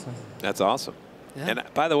that pretty? That's awesome. Yeah. And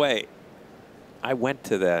by the way, I went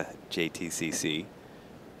to the JTCC.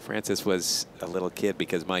 Frances was a little kid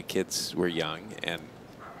because my kids were young, and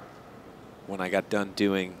when I got done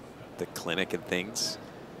doing the clinic and things,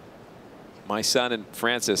 my son and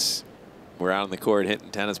Frances were out on the court hitting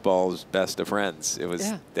tennis balls, best of friends. It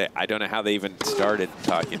was, I don't know how they even started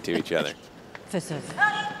talking to each other. First serve.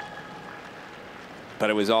 But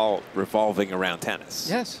it was all revolving around tennis.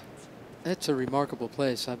 Yes. It's a remarkable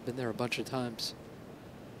place. I've been there a bunch of times.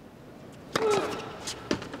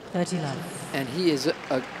 30 love. And he is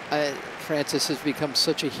Francis has become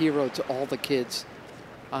such a hero to all the kids.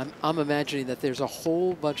 I'm imagining that there's a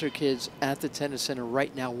whole bunch of kids at the tennis center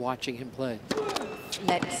right now watching him play.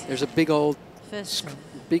 Next. There's a big old First serve.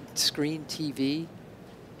 big screen TV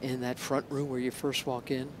in that front room where you first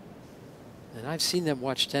walk in. And I've seen them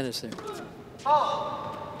watch tennis there. Oh.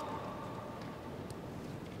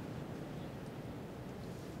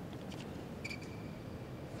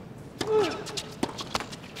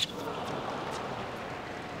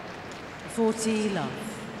 40 love.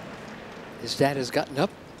 His dad has gotten up,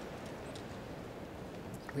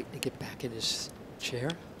 waiting to get back in his chair.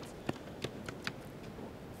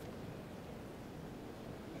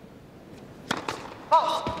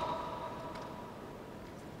 Oh.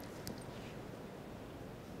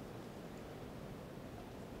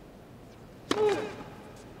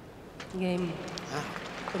 Game.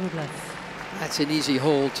 Rublev. That's an easy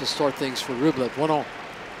hold to start things for Rublev. 1-all.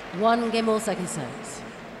 1 game all, second set.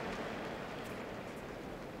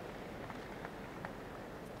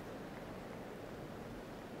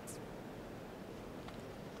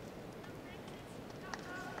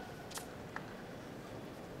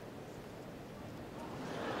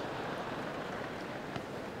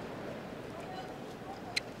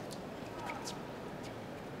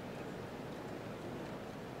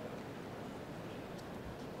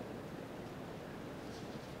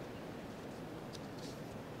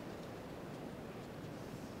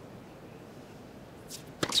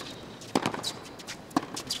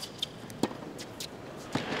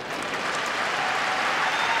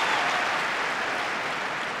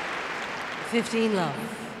 $15 love.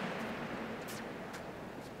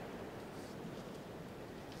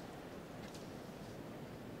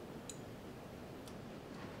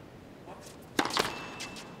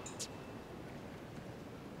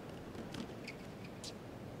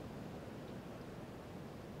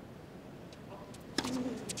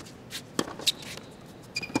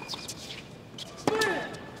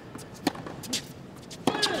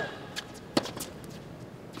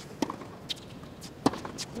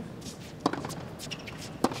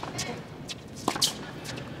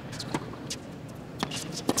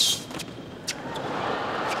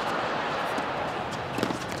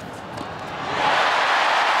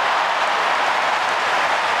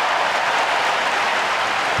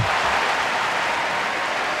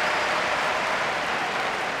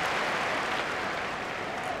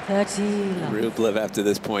 Rublev after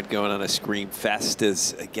this point going on a scream fest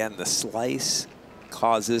as, again, the slice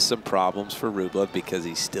causes some problems for Rublev because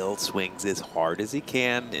he still swings as hard as he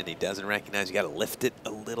can and he doesn't recognize you got to lift it a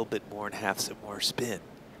little bit more and have some more spin.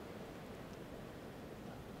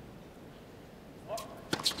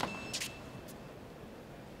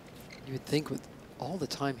 You would think with all the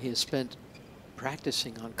time he has spent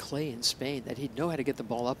practicing on clay in Spain that he'd know how to get the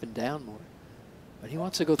ball up and down more. But he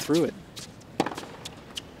wants to go through it.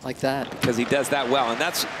 Like that. Because he does that well. And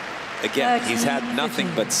that's, again, he's had nothing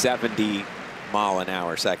but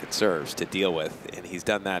 70-mile-an-hour second serves to deal with. And he's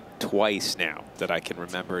done that twice now that I can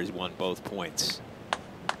remember. He's won both points.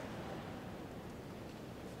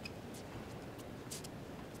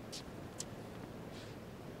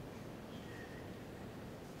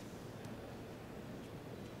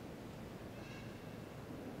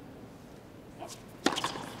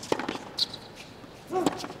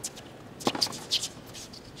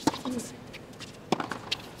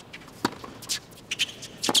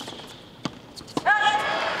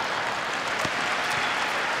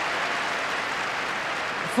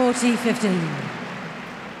 $40-15.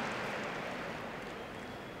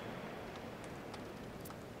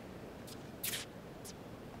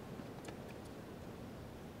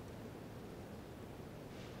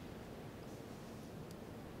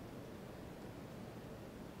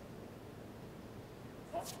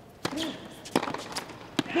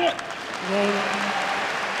 Game.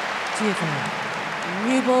 Tiafoe.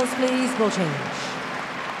 New balls, please. Ball change.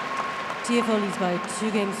 Tiafoe leads by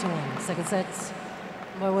 2 games to 1. Second set.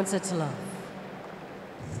 By 1 set to love.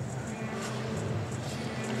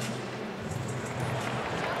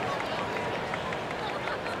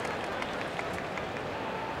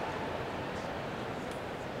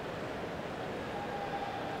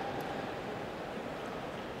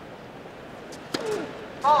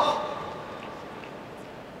 Oh.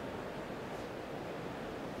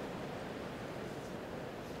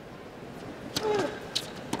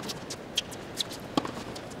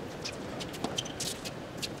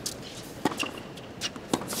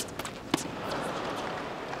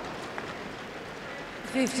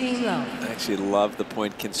 15 love. I actually love the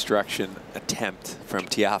point construction attempt from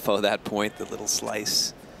Tiafoe. That point, the little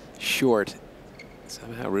slice short.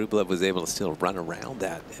 Somehow Rublev was able to still run around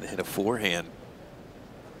that and hit a forehand.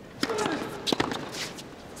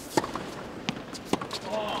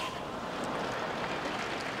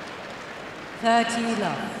 $30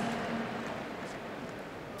 love.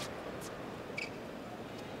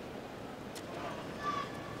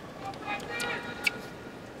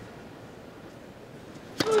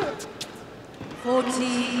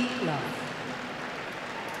 $40 love.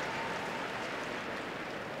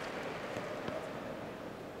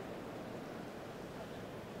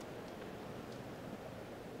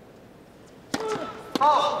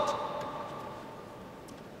 Oh.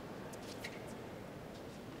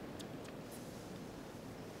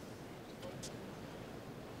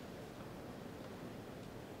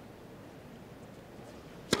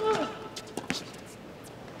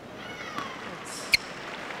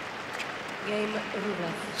 Game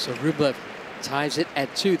Rublev. So Rublev ties it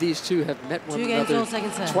at 2. These two have met one 2 games, another all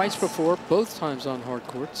second sets. twice before, both times on hard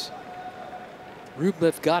courts.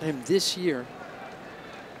 Rublev got him this year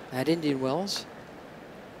at Indian Wells.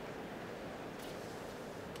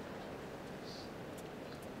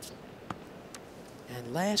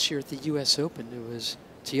 And last year at the US Open, it was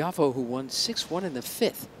Tiafoe who won 6-1 in the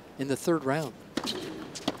 5th in the 3rd round.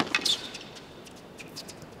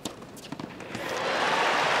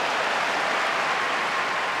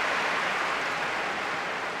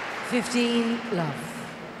 $15 love.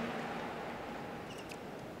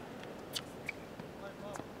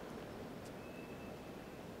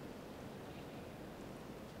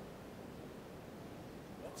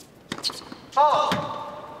 Oh.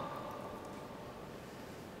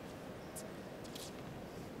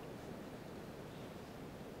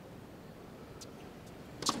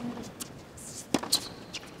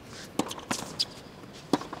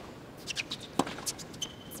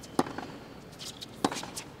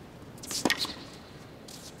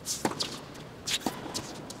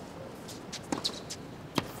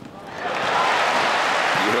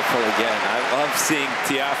 Seeing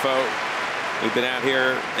Tiafoe, we've been out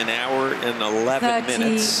here an hour and 11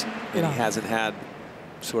 minutes, and he hasn't had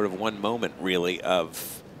sort of one moment really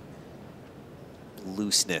of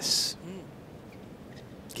looseness,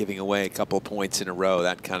 giving away a couple points in a row,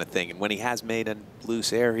 that kind of thing. And when he has made a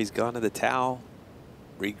loose error, he's gone to the towel,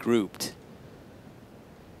 regrouped.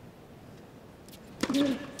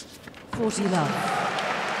 40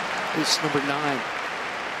 love. Ace number 9.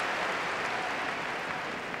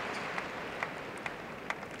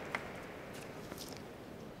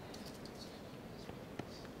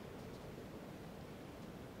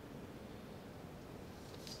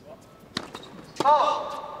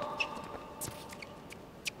 Oh.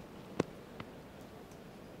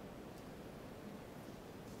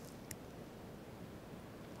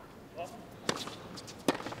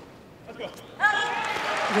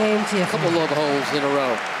 Game Tiafoe. Couple love holes in a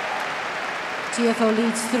row. Tiafoe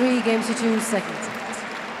leads 3 games to 2 second set.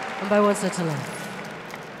 And by 1 set to love.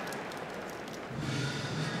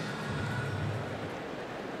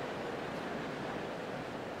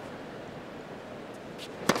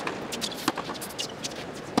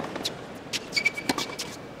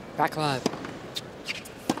 Back live.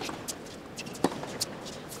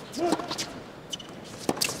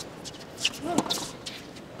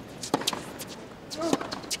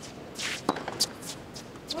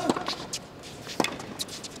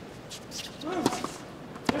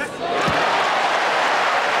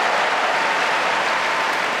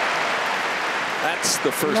 That's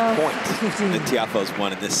the first point that Tiafoe's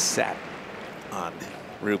won in this set on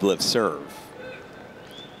Rublev's serve.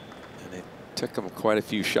 And it took him quite a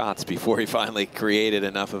few shots before he finally created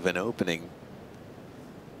enough of an opening.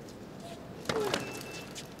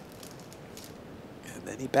 And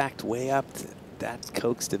then he backed way up. That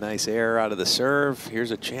coaxed a nice error out of the serve.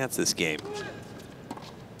 Here's a chance this game.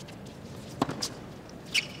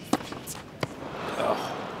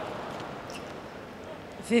 Oh.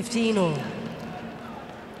 15 all.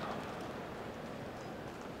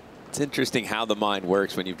 It's interesting how the mind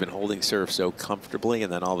works when you've been holding serve so comfortably,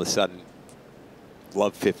 and then all of a sudden,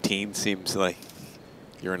 love 15 seems like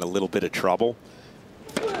you're in a little bit of trouble.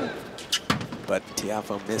 But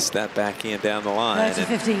Tiafoe missed that backhand down the line, and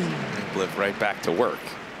 15. Rublev right back to work.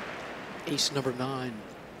 Ace number 9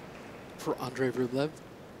 for Andrey Rublev.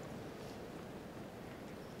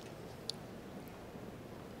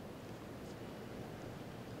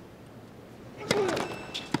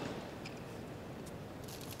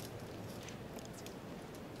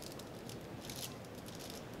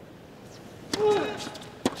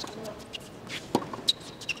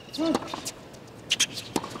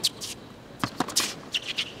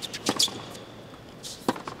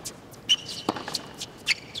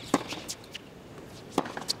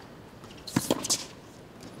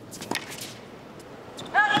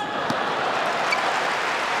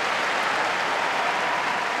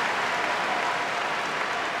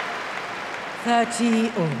 30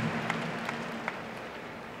 all.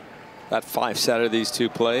 That 5-setter these two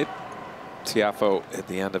played. Tiafoe at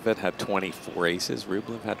the end of it had 24 aces.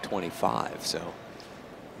 Rublev had 25. So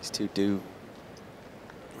these two do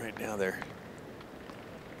right now. They're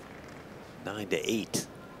 9-8.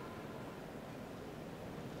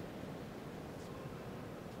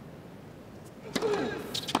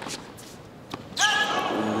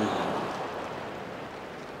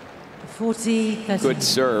 Good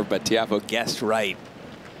serve, but Tiafoe guessed right.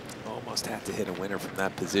 Almost had to hit a winner from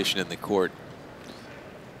that position in the court.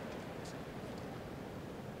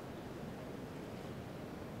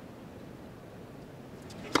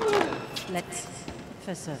 Let's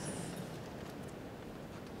first serve.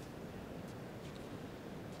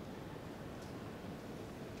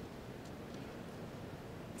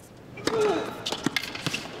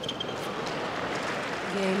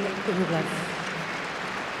 Game Rublev.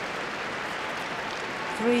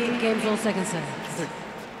 3 games all second set.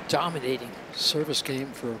 Dominating service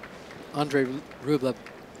game for Andrey Rublev.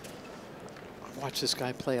 I watched this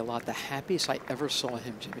guy play a lot. The happiest I ever saw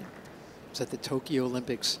him, Jimmy, was at the Tokyo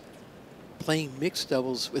Olympics playing mixed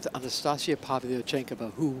doubles with Anastasia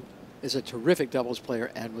Pavlyuchenkova, who is a terrific doubles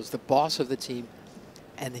player and was the boss of the team.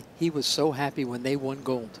 And he was so happy when they won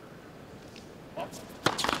gold.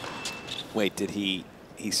 Wait, did he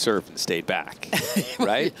served and stayed back,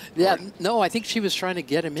 right? Yeah, or no, I think she was trying to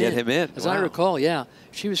get him in. Get him in, As I recall, yeah.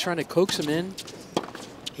 She was trying to coax him in.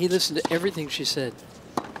 He listened to everything she said.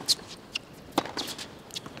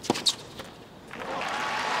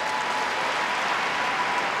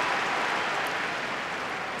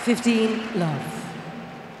 Love.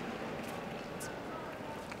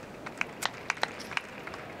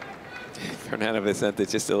 Fernando Vicente,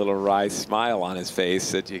 just a little wry smile on his face,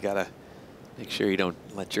 said you gotta make sure you don't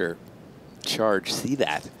let your charge see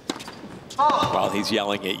that while he's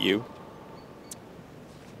yelling at you.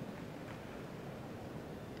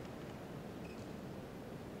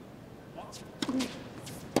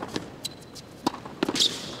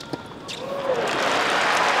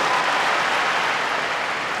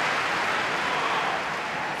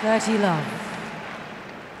 Love.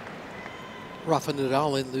 Rafa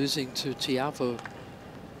Nadal, in losing to Tiafoe,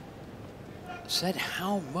 said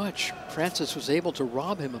how much Francis was able to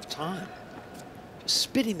rob him of time. Just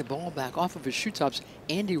spitting the ball back off of his shoe tops.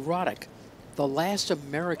 Andy Roddick, the last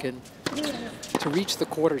American to reach the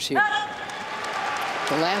quarters here.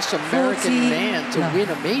 The last American man to win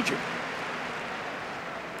a major.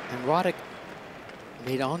 And Roddick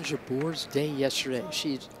made Anja Boer's day yesterday.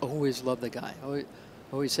 She always loved the guy.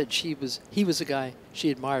 Always said he was the guy she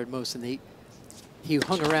admired most, and he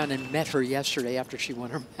hung around and met her yesterday after she won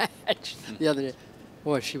her match the other day.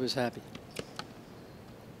 Boy, she was happy.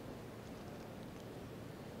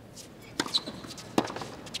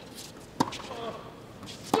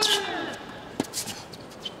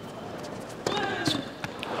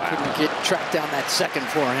 Couldn't get tracked down that second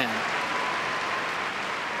forehand.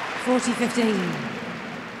 40-15.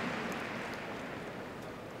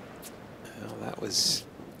 Well, that was,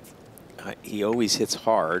 he always hits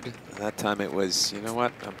hard. That time it was, you know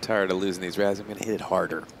what, I'm tired of losing these rounds. I'm going to hit it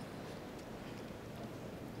harder.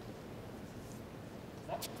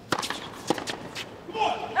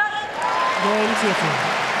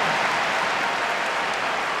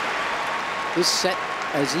 This set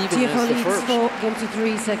as even Tiafoe as the leads first. 4 game to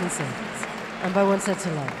 3 second sets, and by 1 set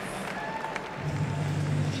to love.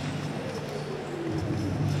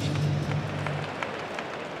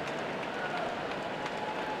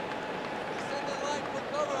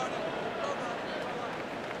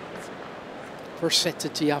 First set to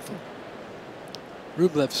Tiafoe.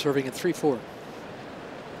 Rublev serving at 3-4.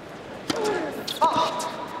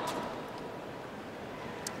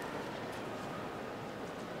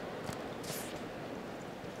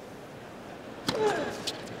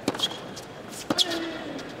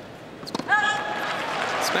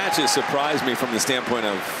 This match has surprised me from the standpoint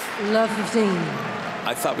of Love 15.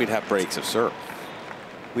 I thought we'd have breaks of serve.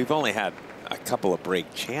 We've only had a couple of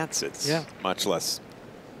break chances, much less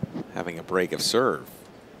having a break of serve.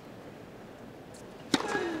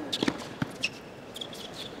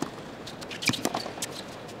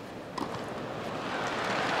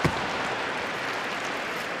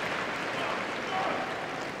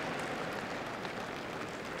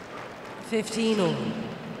 All.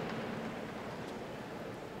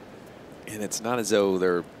 And it's not as though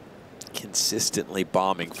they're consistently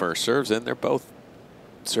bombing first serves in. They're both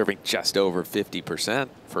serving just over 50%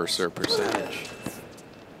 first serve percentage.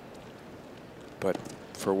 But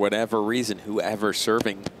for whatever reason, whoever's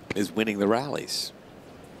serving is winning the rallies.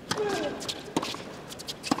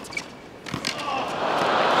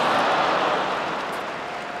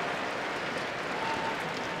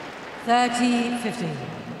 30-15.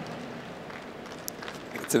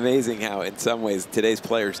 It's amazing how, in some ways, today's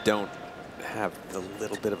players don't have the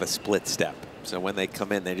little bit of a split step. So when they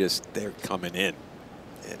come in, they're coming in.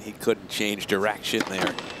 And he couldn't change direction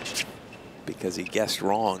there because he guessed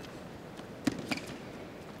wrong.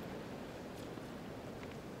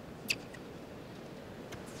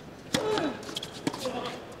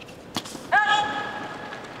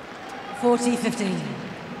 (40-15).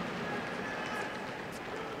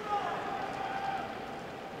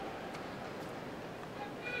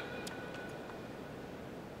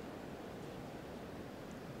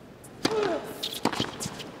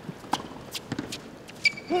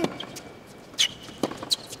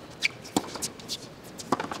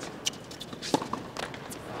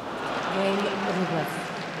 Game Rublev.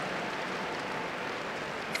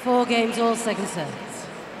 4 games, all second sets.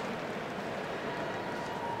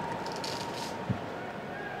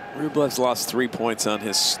 Rublev's lost 3 points on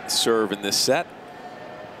his serve in this set.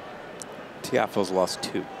 Tiafoe's lost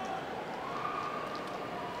 2.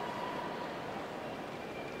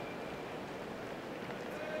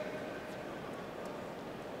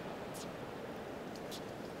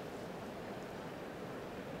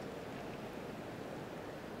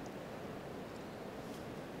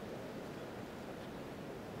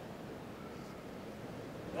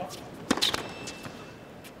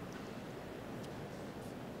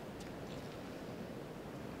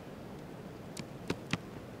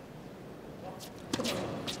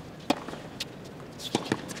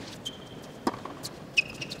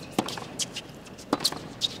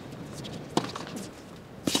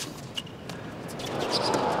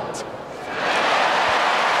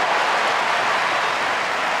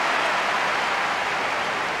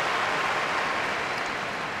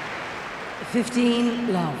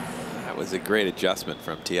 Love. That was a great adjustment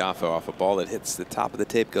from Tiafoe off a ball that hits the top of the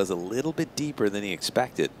tape, goes a little bit deeper than he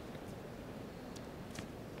expected.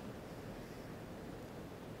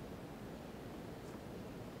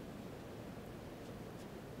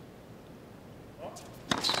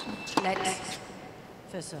 Next.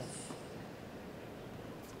 First serve.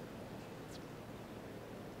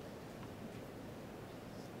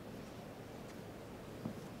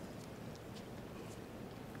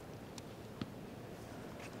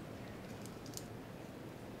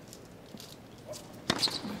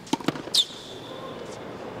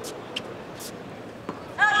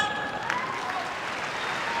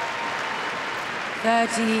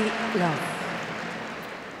 Love.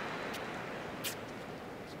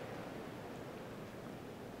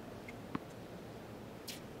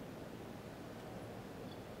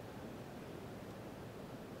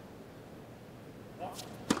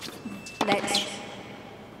 Next.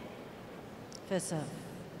 First serve.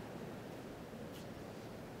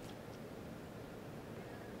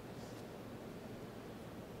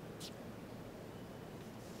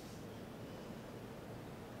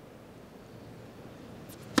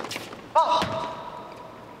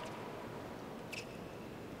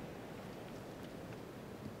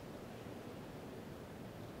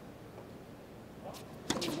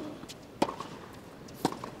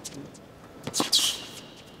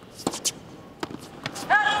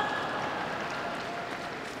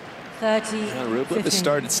 Rublev has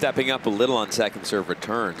started stepping up a little on second serve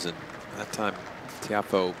returns, and that time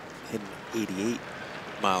Tiafoe hit an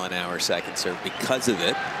 88-mile-an-hour second serve because of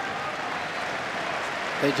it.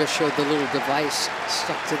 They just showed the little device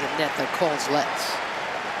stuck to the net that calls lets.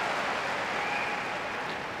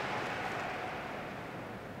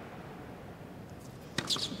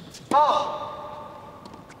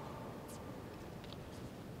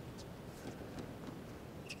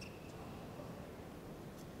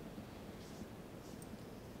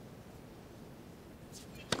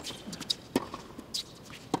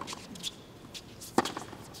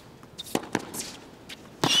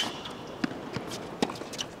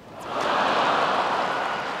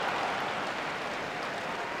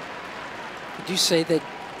 Did you say they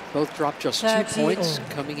both dropped just 2 points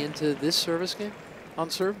coming into this service game on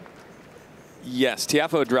serve? Yes,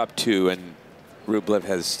 Tiafoe dropped 2, and Rublev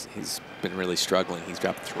he's been really struggling. He's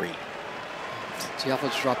dropped 3.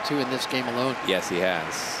 Tiafoe's dropped 2 in this game alone. Yes, he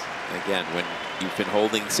has. Again, when you've been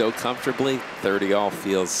holding so comfortably, 30-all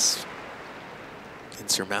feels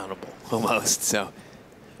insurmountable almost. So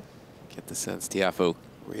get the sense Tiafoe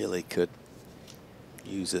really could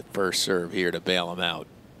use a first serve here to bail him out.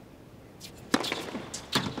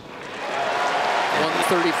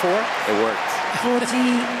 134. It worked.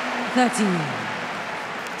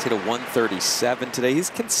 40-13. He's hit a 137 today. He's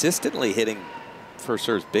consistently hitting first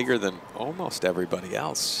serves bigger than almost everybody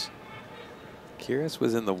else. Kyrgios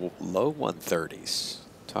was in the low 130s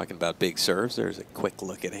Talking about big serves, there's a quick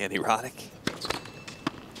look at Andrey Rublev.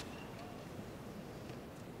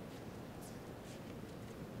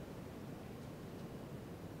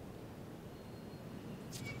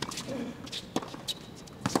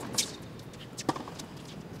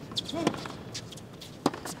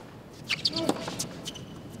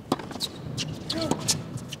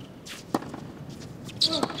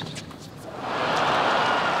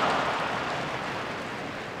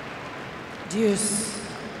 Deuce.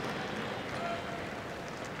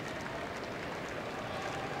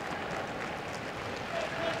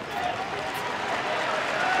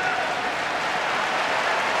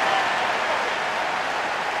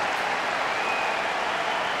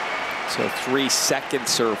 So 3 second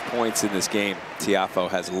serve points in this game. Tiafoe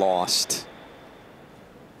has lost.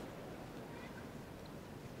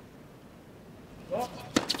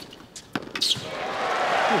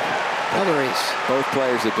 Another ace. Both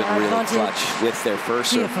players have been really Advantage. clutch with their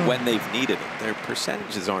first serve Tiafoe. when they've needed it. Their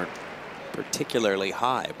percentages aren't particularly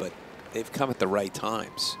high, but they've come at the right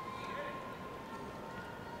times.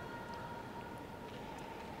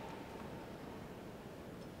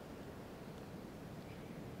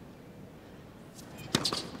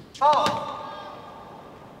 Fault.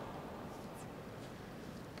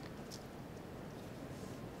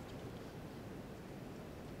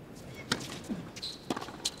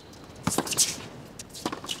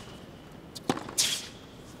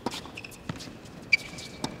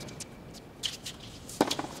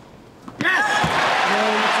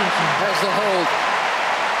 There's the hold.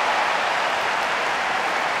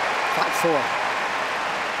 5-4.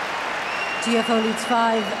 Tiafoe leads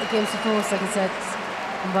 5 games to 4, second set,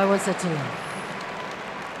 and by 1 set to love.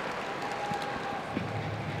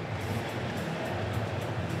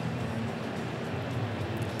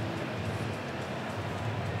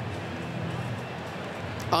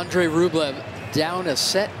 Andrey Rublev down a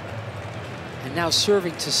set and now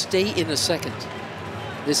serving to stay in a second.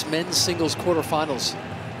 This men's singles quarterfinals.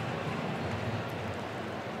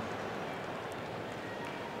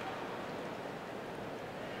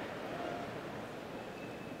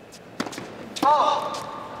 Fault.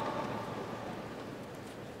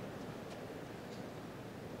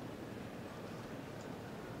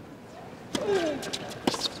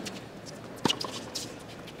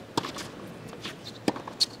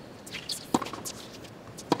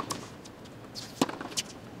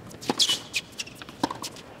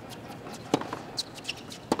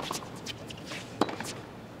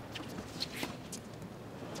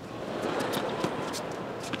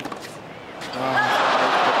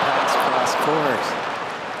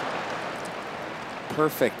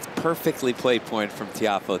 Perfectly played point from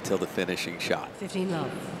Tiafoe till the finishing shot. 15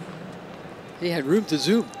 love. He had room to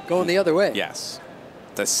zoom, going the other way. Yes,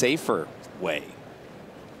 the safer way.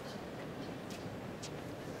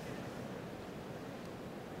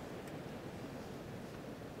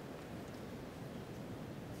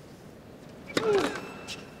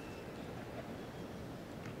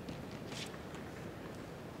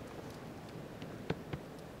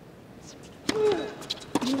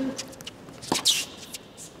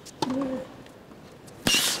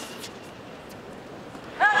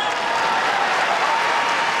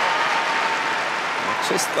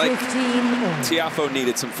 Just like 15 more. Tiafoe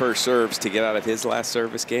needed some first serves to get out of his last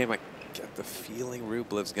service game, I get the feeling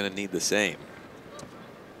Rublev's going to need the same.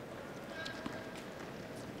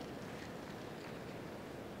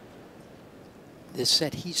 This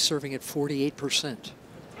set, he's serving at 48%.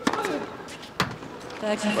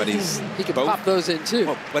 But He can pop those in too.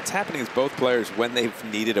 Well, what's happening is both players, when they've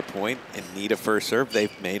needed a point and need a first serve,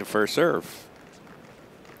 they've made a first serve.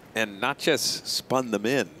 And not just spun them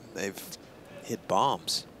in, they've hit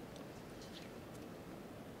bombs.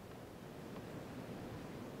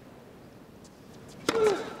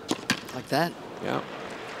 Like that. Yeah.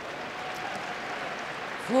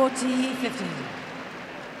 40-15.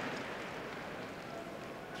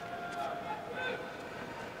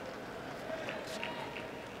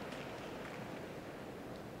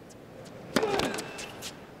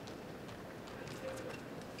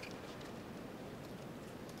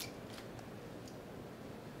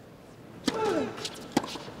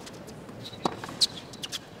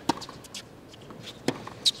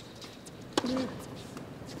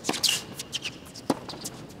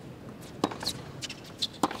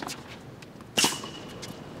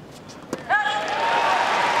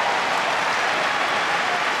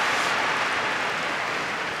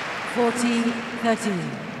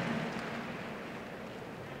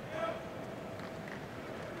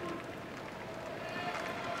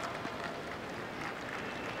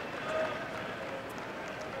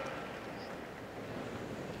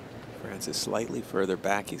 Francis slightly further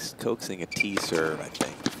back. He's coaxing a T serve, I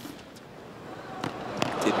think.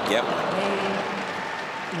 Didn't get one.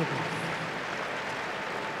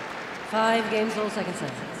 5 games, all second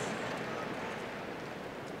sets.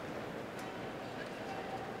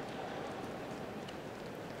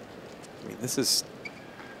 I mean, this is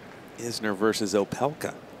Isner versus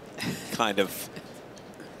Opelka kind of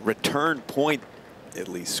return point, at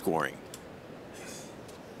least scoring.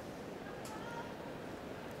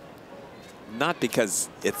 Not because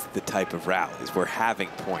it's the type of rallies. We're having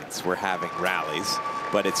points, we're having rallies,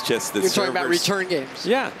 but it's just the You're servers. talking about return games.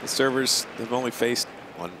 Yeah, the servers have only faced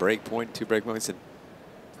 1 break point, 2 break points, and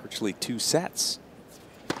virtually 2 sets.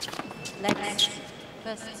 Next,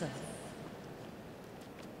 first serve.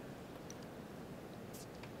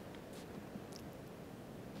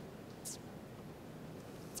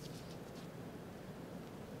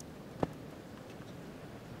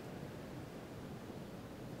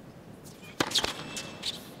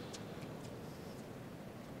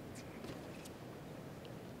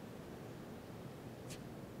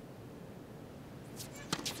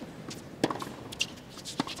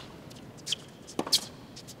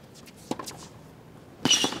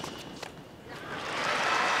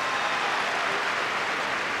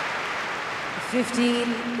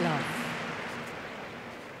 Love.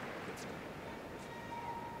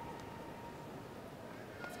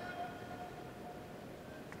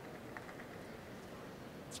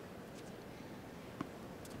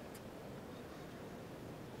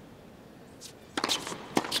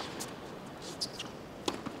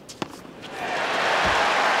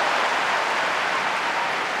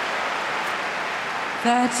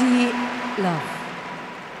 Love.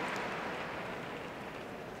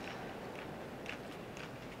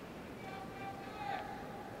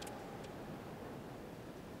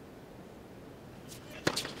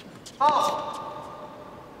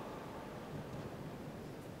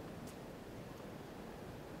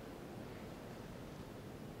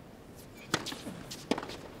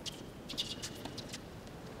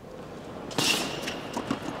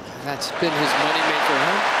 That's been his moneymaker,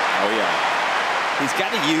 huh? Oh, yeah. He's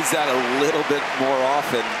got to use that a little bit more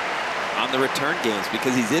often on the return games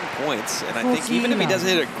because he's in points. And I think even if he doesn't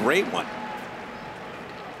hit a great one,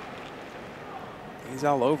 he's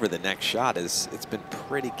all over the next shot. It's been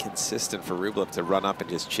pretty consistent for Rublev to run up and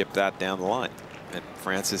just chip that down the line. And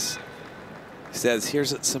Francis says,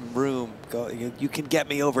 here's some room. Go, you can get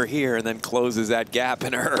me over here, and then closes that gap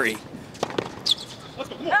in a hurry.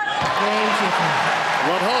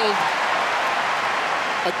 One hold.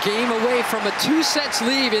 A game away from a 2 sets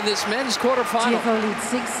lead in this men's quarterfinal. Tiafoe leads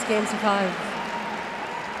 6 games to 5.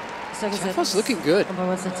 Second set. Tiafoe's looking good. By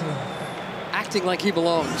 1 set to 0. Acting like he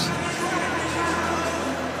belongs.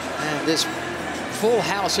 And this full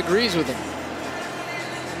house agrees with him.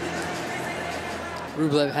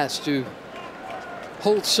 Rublev has to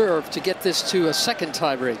hold serve to get this to a second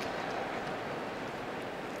tiebreak.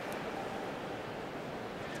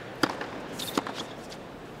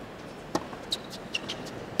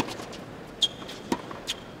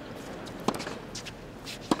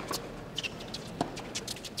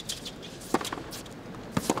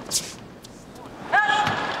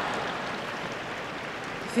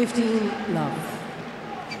 Love.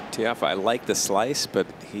 Tiafoe, I like the slice, but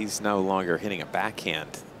he's no longer hitting a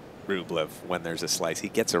backhand, Rublev, when there's a slice. He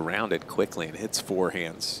gets around it quickly and hits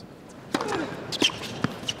forehands.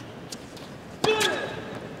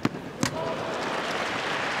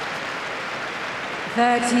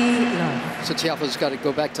 Love. So Tiafoe's got to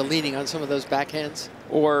go back to leaning on some of those backhands.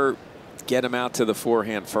 Or get him out to the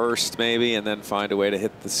forehand first, maybe, and then find a way to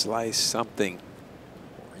hit the slice, something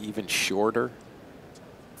or even shorter.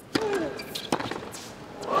 Hit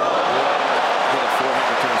a forehand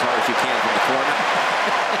return as hard as you can from the corner.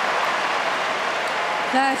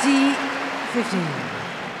 30-15.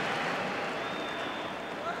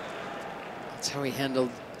 That's how he handled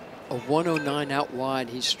a 109 out wide.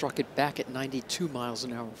 He struck it back at 92 miles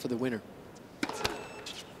an hour for the winner.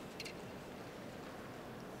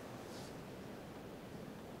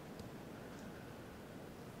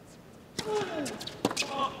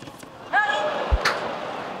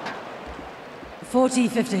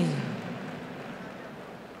 $40-15.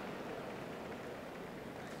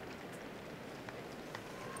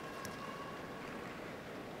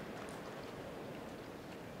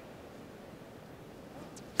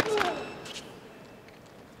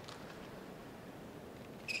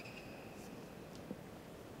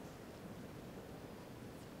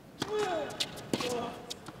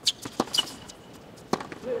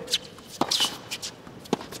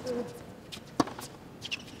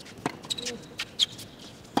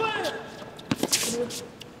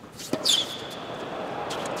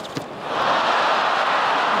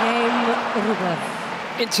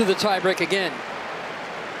 Rublev. Into the tiebreak again.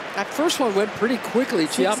 That first one went pretty quickly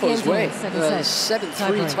Tiafoe's way. 7-3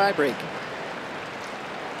 tiebreak.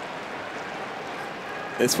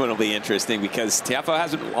 This one will be interesting because Tiafoe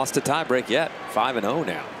hasn't lost a tiebreak yet. 5-0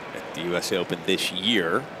 now at the US Open this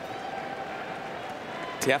year.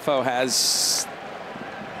 Tiafoe has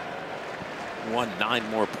won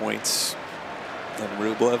 9 more points than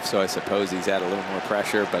Rublev, so I suppose he's had a little more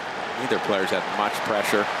pressure, but neither player's had much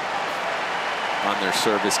pressure on their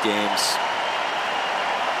service games.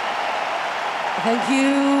 Thank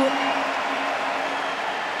you.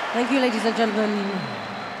 Thank you, ladies and gentlemen.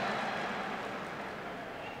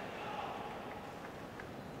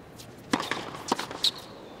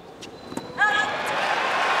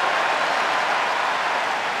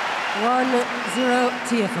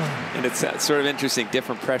 Tiafoe. And it's sort of interesting,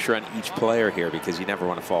 different pressure on each player here because you never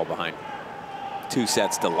want to fall behind 2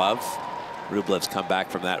 sets to love. Rublev's come back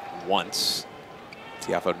from that once.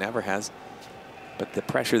 Tiafoe never has. But the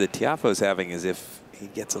pressure that Tiafoe's having is if he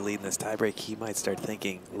gets a lead in this tiebreak, he might start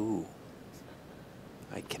thinking, ooh,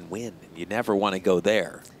 I can win. And you never want to go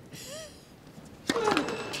there.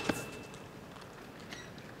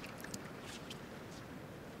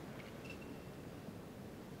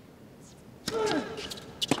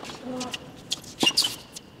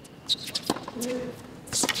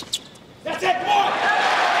 That's it, more!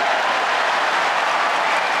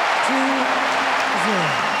 2-0.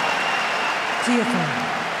 Tiafoe.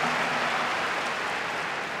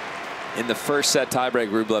 In the first set tiebreak,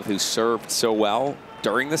 Rublev, who served so well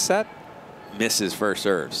during the set, misses first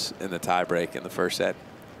serves in the tiebreak in the first set.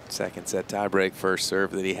 Second set tiebreak, first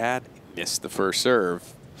serve that he had, missed the first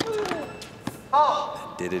serve.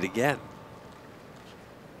 And did it again.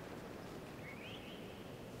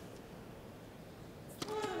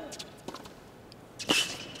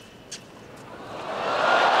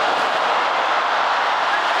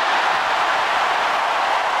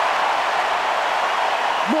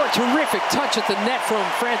 More terrific touch at the net from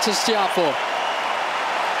Frances Tiafoe.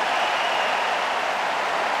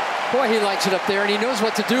 Boy, he likes it up there, and he knows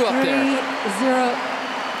what to do up there. 3-0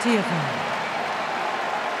 Tiafoe.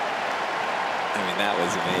 I mean, that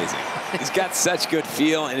was amazing. He's got such good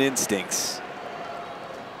feel and instincts.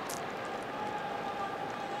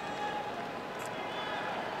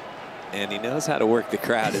 And he knows how to work the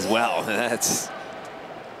crowd as well. That's...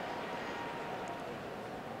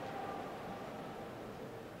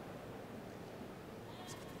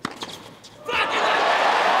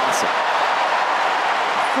 awesome.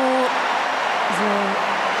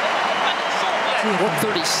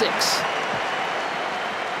 136.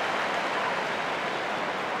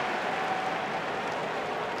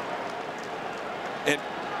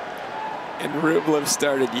 And Rublev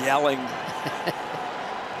started yelling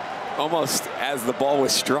almost as the ball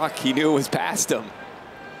was struck. He knew it was past him.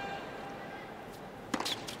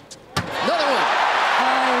 Another one.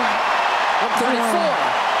 134.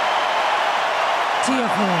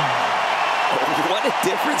 Tiafoe. What a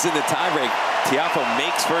difference in the tiebreak. Tiafoe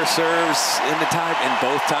makes first serves in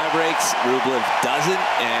both tiebreaks. Rublev doesn't,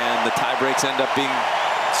 and the tiebreaks end up being,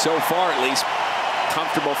 so far at least,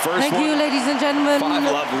 comfortable first one. Thank you, ladies and gentlemen.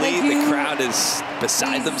 5-love lead. Thank you. The crowd is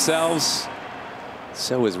beside themselves.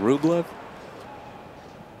 So is Rublev.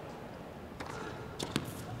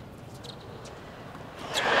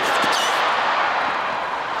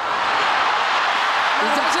 He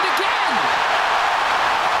does it again.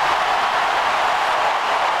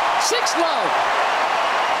 6-love.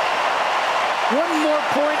 One more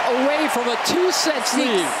point away from a 2-set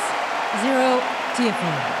lead. 6-0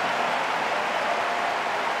 Tiafoe.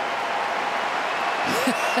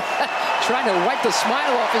 Trying to wipe the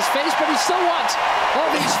smile off his face, but he still wants all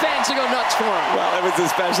these fans to go nuts for him. Well, it was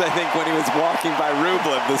especially, I think, when he was walking by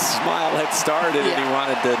Rublev, the smile had started, and he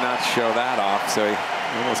wanted to not show that off, so he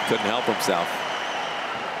almost couldn't help himself.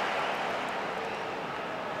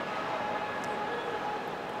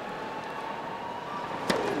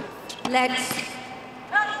 Let's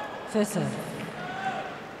first serve.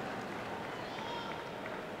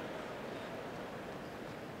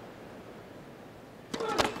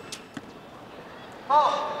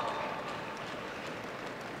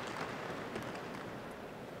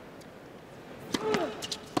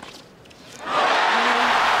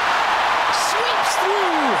 Sweeps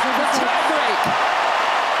through the tiebreak.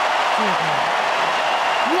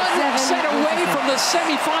 1 set away from the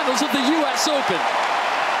semifinals of the US Open.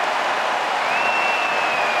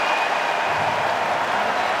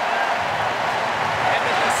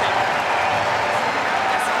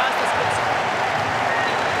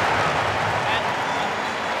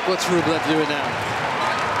 What's Rublev doing now?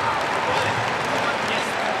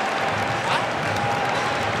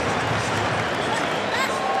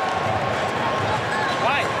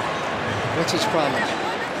 That's his problem.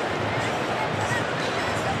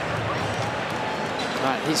 All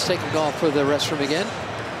right, he's taking golf for the restroom again.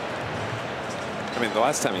 I mean, the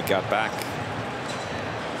last time he got back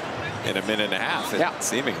in a minute and a half, yeah.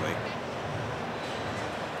 Seemingly.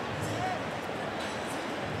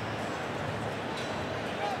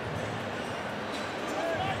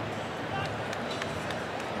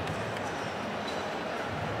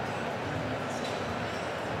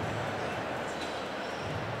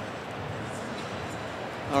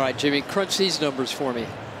 All right, Jimmy, crunch these numbers for me.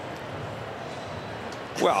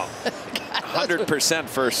 Well, 100%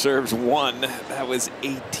 first serves won. That was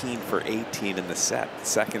 18 for 18 in the set.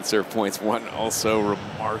 Second serve points won, also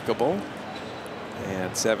remarkable.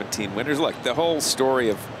 And 17 winners. Look, the whole story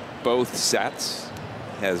of both sets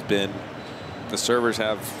has been the servers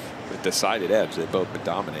have a decided edge. They've both been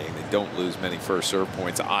dominating. They don't lose many first serve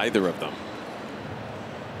points, either of them.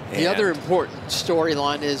 The other important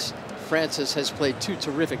storyline is Francis has played 2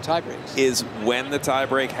 terrific tiebreaks. Is when the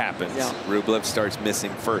tiebreak happens, yeah. Rublev starts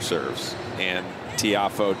missing first serves, and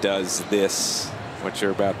Tiafoe does this, what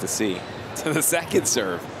you're about to see, to the second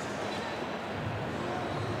serve.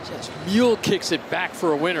 Just mule kicks it back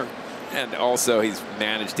for a winner. And also he's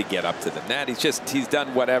managed to get up to the net. He's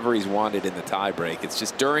done whatever he's wanted in the tiebreak. It's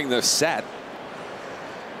just during the set,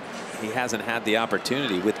 he hasn't had the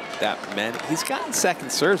opportunity with that many. He's gotten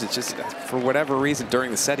second serves. It's just for whatever reason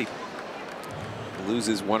during the set he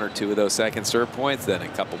loses 1 or 2 of those second serve points, then a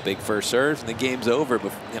couple big first serves, and the game's over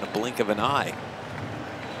in a blink of an eye.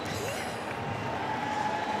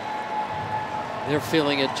 They're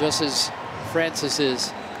feeling it just as Francis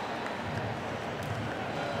is.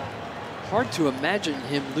 Hard to imagine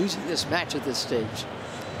him losing this match at this stage.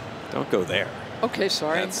 Don't go there. Okay,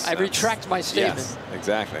 sorry. I retract my statement. Yes,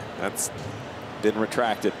 exactly. That's been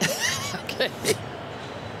retracted. Okay.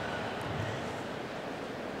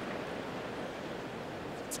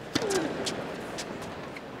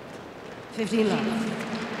 Well,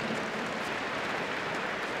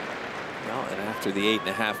 and after the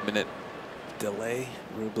 8.5-minute delay,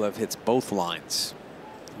 Rublev hits both lines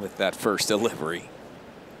with that first delivery.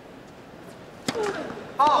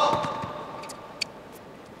 Oh.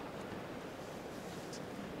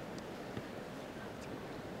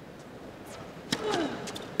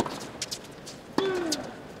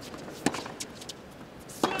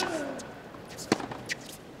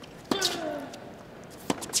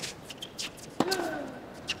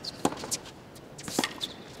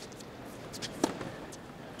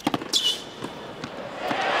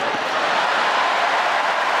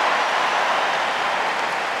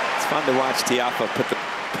 To watch Tiafoe put the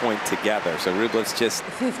point together. So Rublev's just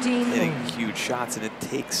 15 hitting huge shots, and it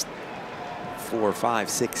takes 4, 5,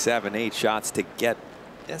 6, 7, 8 shots to get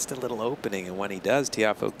just a little opening. And when he does,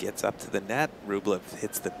 Tiafoe gets up to the net. Rublev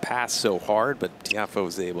hits the pass so hard, but Tiafoe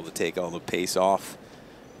is able to take all the pace off.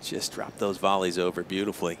 Just drop those volleys over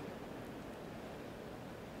beautifully.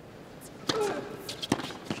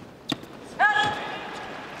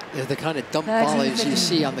 They're the kind of dump volleys you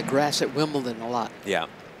see on the grass at Wimbledon a lot. Yeah.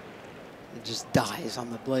 It just dies on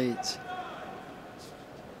the blades.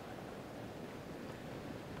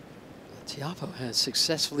 Tiafoe has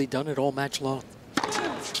successfully done it all match long.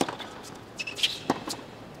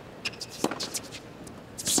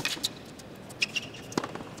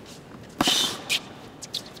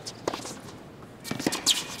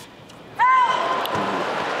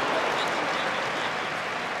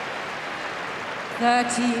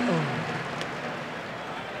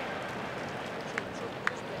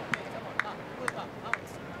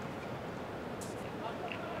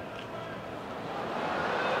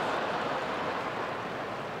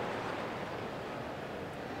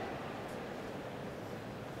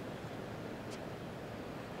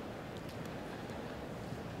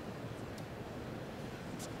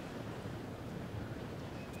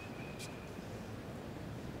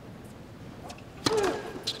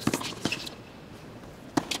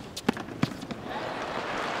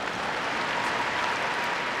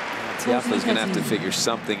 Tiafoe's going to have to figure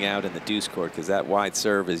something out in the deuce court, because that wide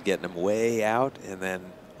serve is getting him way out, and then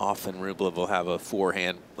often Rublev will have a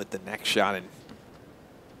forehand with the next shot, and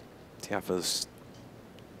Tiafoe's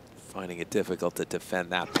finding it difficult to defend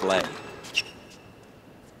that play.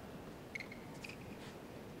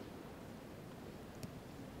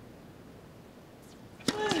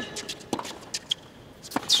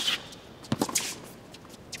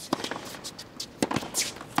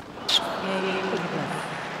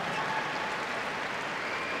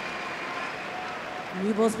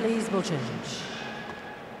 New balls, please, ball change.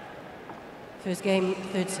 First game,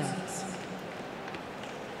 third service.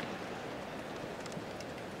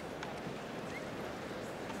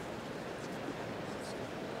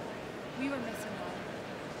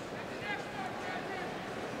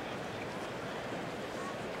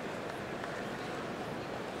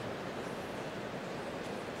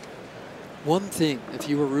 One thing, if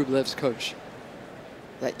you were Rublev's coach,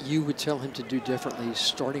 that you would tell him to do differently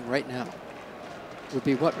starting right now would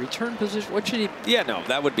be what? Return position? What should he? Yeah, no,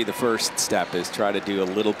 that would be the first step, is try to do a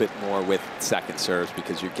little bit more with second serves,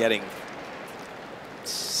 because you're getting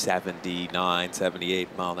 79,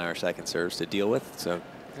 78 mile-an-hour second serves to deal with. So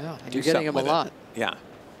yeah, and you're getting them a lot. Yeah.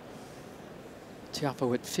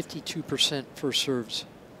 Tiafoe at 52% first serves.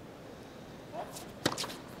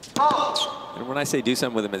 And when I say do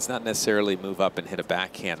something with him, it's not necessarily move up and hit a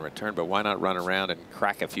backhand return, but why not run around and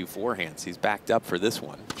crack a few forehands? He's backed up for this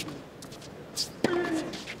one.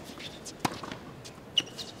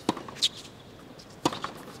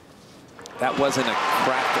 That wasn't a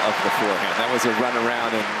crack of the forehand. That was a run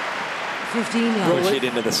around and push it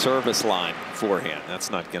into the service line forehand.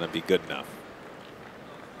 That's not going to be good enough.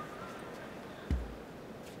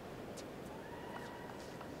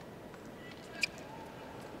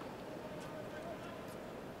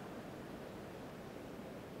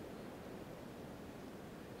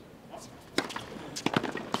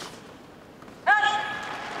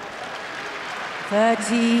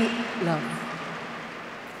 Love.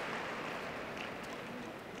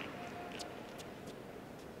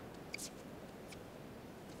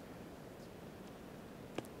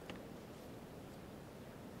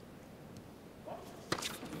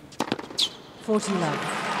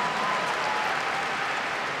 Love.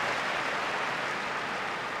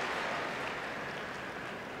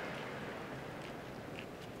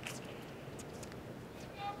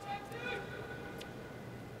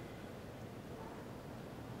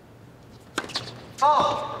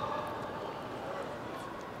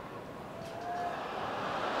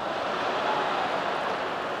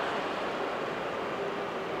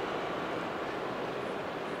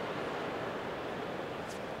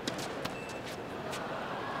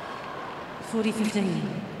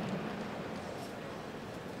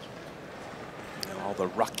 All the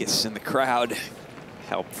ruckus in the crowd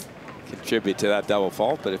helped contribute to that double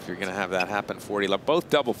fault, but if you're going to have that happen, 40 love. Both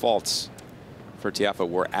double faults for Tiafoe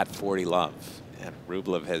were at 40 love, and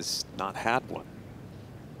Rublev has not had one.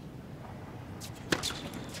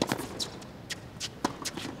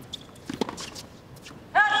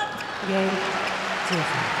 Game,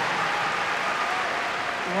 Tiafoe.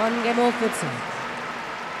 1 game off good serve.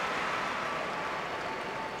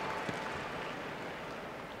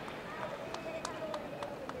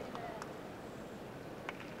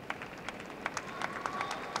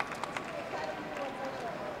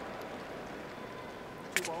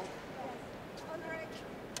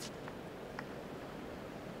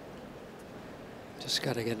 Just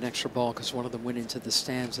got to get an extra ball because one of them went into the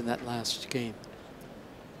stands in that last game.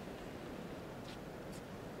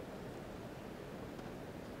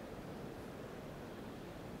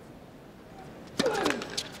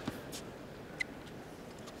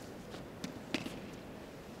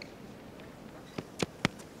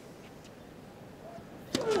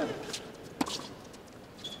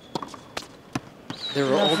 There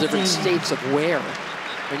are all different states of wear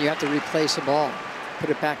when you have to replace a ball, put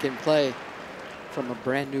it back in play from a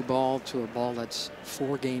brand new ball to a ball that's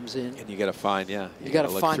 4 games in. And you got to find, yeah. You got to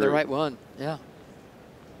find the right one, yeah.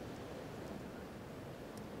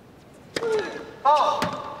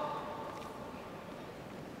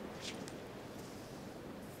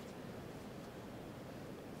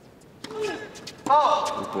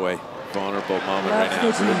 Oh boy, vulnerable moment right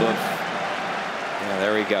now. Rublev. Yeah,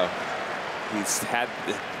 there we go. He's had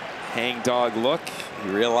the hangdog look. He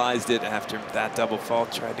realized it after that double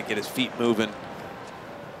fault, tried to get his feet moving.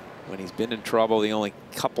 When he's been in trouble, the only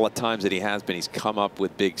couple of times that he has been, he's come up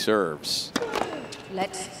with big serves.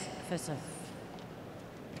 Let's first serve.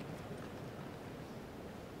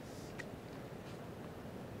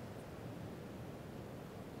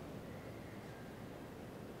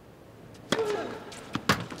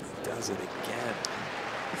 Does it again.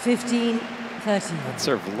 15-13. That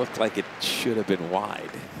serve looked like it should have been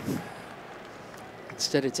wide.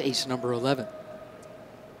 Instead, it's ace number 11.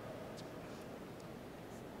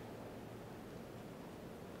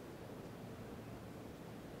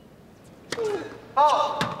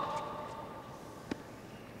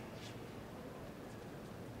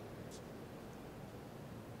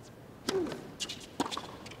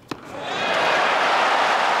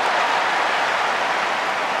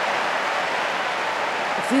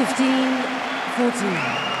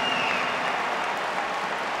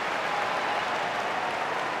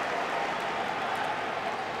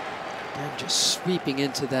 And just sweeping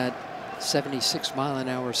into that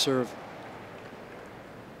 76-mile-an-hour serve.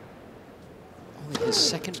 Only his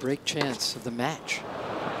second break chance of the match.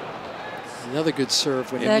 Another good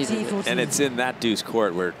serve when he needed it. And it's in that deuce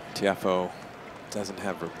court where Tiafoe doesn't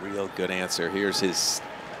have a real good answer. Here's his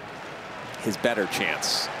better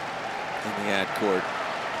chance in the ad court.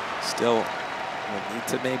 Still will need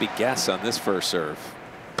to maybe guess on this first serve.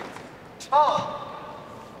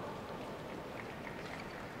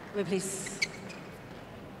 Wait, please.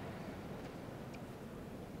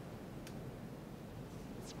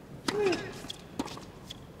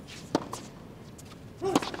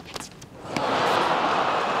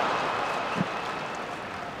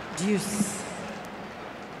 Deuce.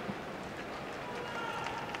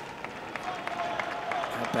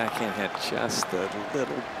 That backhand had just a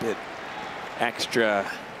little bit extra.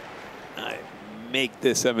 I make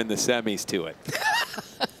this, I'm in the semis to it.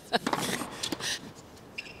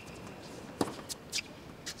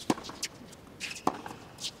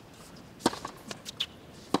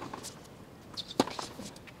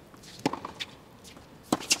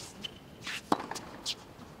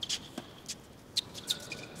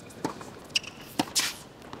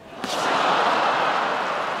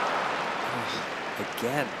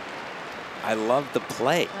 Again, I love the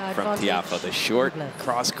play from Tiafoe. The short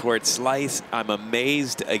cross-court slice. I'm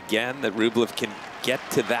amazed again that Rublev can get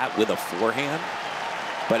to that with a forehand,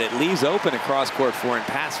 but it leaves open a cross-court forehand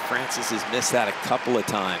pass. Francis has missed that a couple of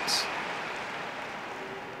times.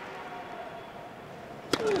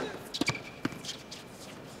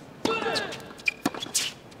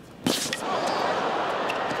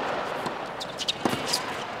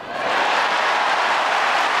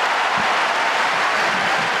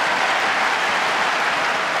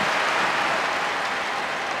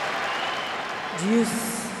 Deuce.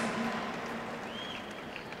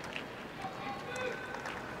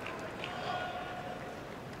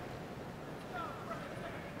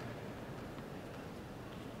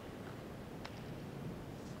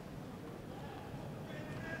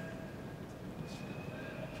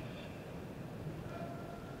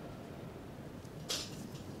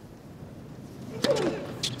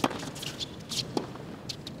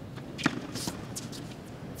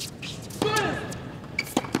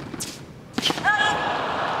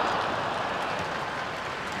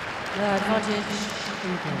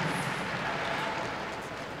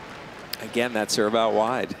 Again, that serve out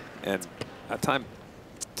wide. And that time,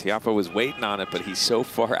 Tiafoe was waiting on it, but he's so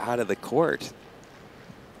far out of the court.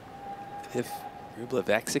 If Rublev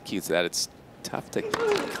executes that, it's tough to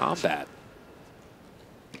combat.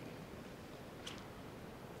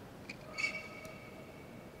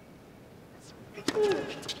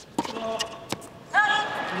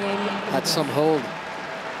 Had some hold.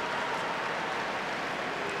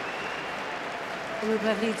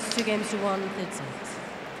 Rublev leads 2 games to 1 third set.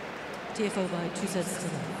 Tiafoe by 2 sets to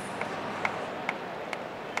 0.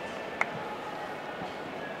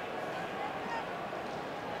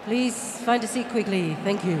 Please find a seat quickly.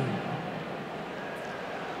 Thank you.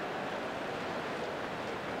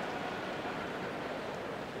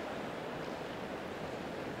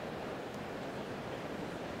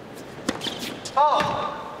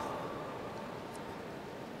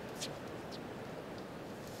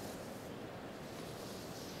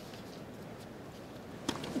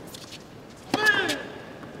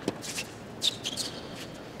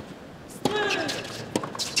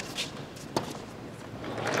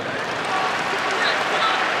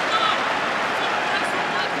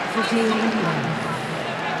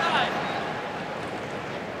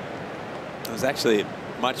 It was actually a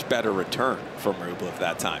much better return from Rublev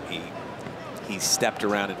that time. He stepped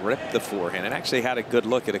around and ripped the forehand and actually had a good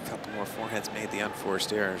look at a couple more forehands, made the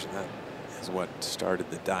unforced errors, and that is what started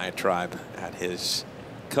the diatribe at his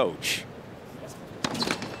coach.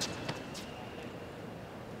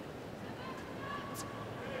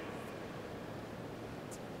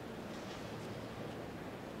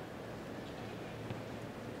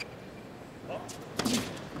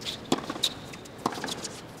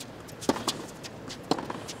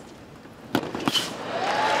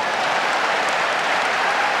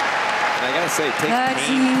 Takes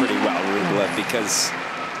pain pretty well, Rublev, because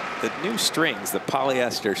the new strings, the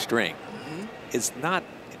polyester string, is not,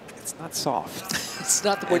 it's not soft. It's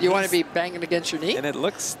not what you want to be banging against your knee. And it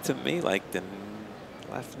looks to me like the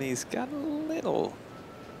left knee's got a little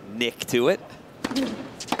nick to it.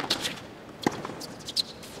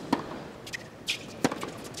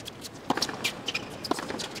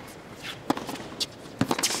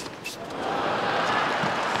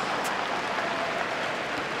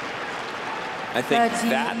 I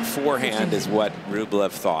think that forehand is what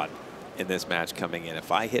Rublev thought in this match coming in.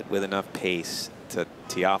 If I hit with enough pace to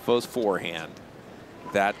Tiafoe's forehand,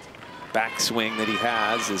 that backswing that he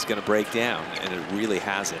has is going to break down, and it really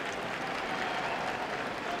hasn't.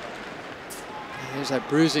 Here's that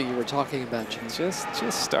bruising you were talking about, Jim.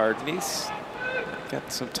 Just starting. He's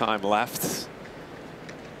Got some time left.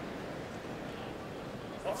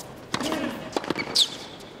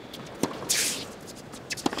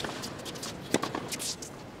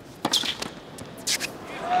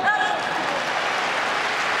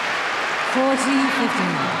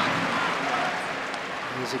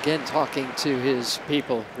 He's again talking to his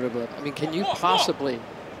people, Rublev. I mean, can you possibly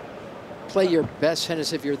play your best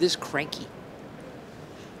tennis if you're this cranky,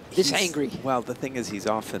 this angry? Well, the thing is, he's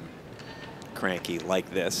often cranky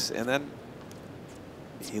like this, and then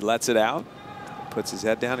he lets it out, puts his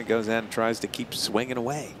head down, and goes in and tries to keep swinging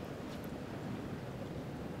away.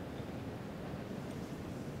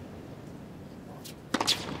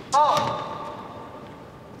 Oh.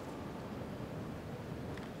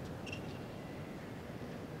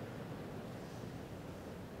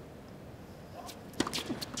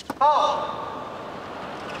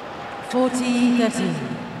 40-13.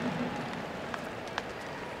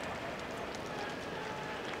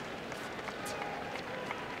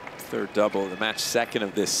 Third double of the match, second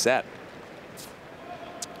of this set.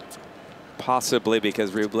 Possibly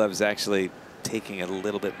because Rublev's actually taking a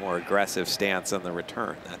little bit more aggressive stance on the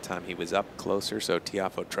return. That time he was up closer, so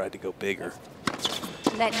Tiafoe tried to go bigger.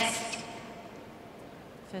 Next.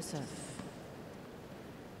 First serve.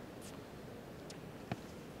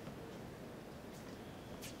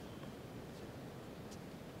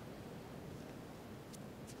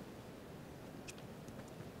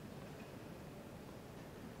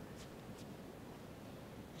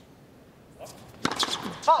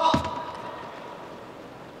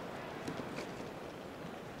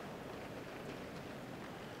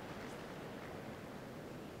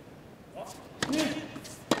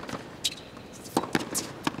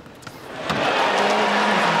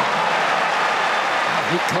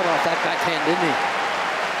 He cut off that backhand, didn't he?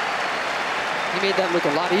 He made that look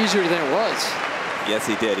a lot easier than it was. Yes,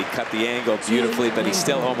 he did. He cut the angle beautifully, but he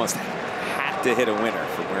still almost had to hit a winner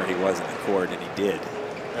from where he was in the court, and he did.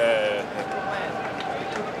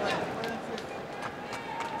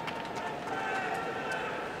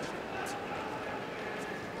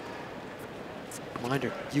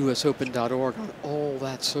 Reminder, usopen.org on all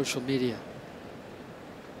that social media.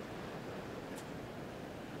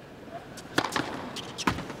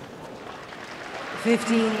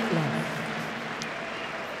 $15.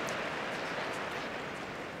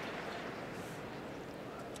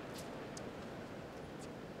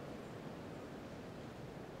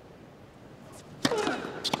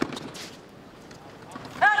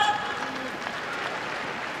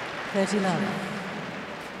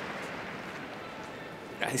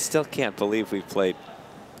 I still can't believe we've played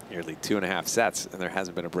nearly 2.5 sets and there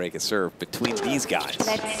hasn't been a break of serve between these guys.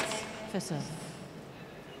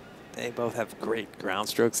 They both have great ground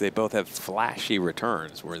strokes. They both have flashy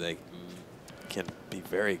returns where they can be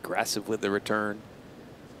very aggressive with the return.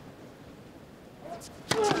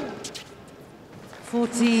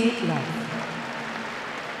 40 love.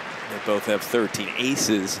 They both have 13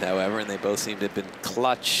 aces, however, and they both seem to have been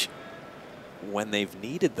clutch when they've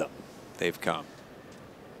needed them. They've come.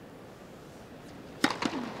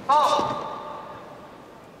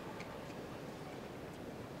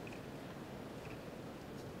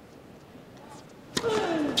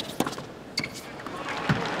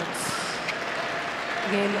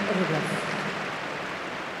 Game Rublev.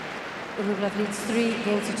 Rublev leads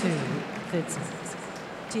 3-2. Third set.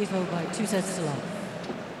 Tiafoe by 2 sets to love.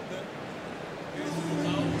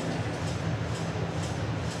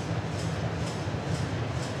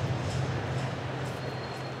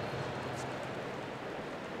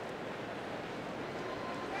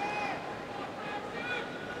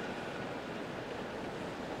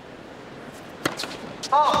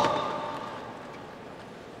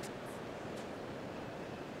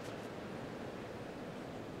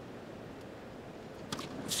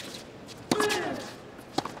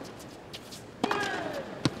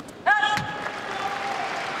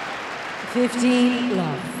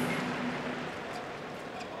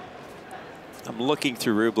 I'm looking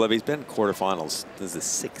through Rublev. He's been in quarterfinals. This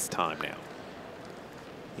is the 6th time now.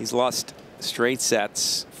 He's lost straight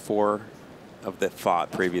sets 4 of the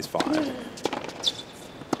previous 5.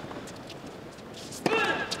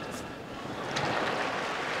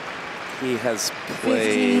 He has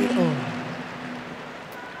played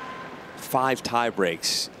 5 tie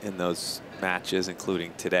breaks in those matches,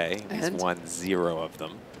 including today. He's won 0 of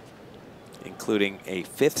them, including a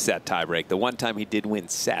 5th set tiebreak. The one time he did win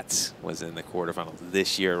sets was in the quarterfinals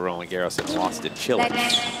this year. Roland Garros had lost to Chile.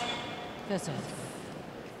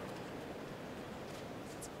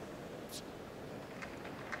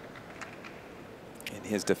 In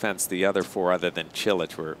his defense, the other 4 other than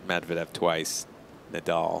Chilich were Medvedev twice,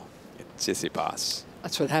 Nadal, and Tsitsipas.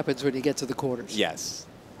 That's what happens when you get to the quarters. Yes.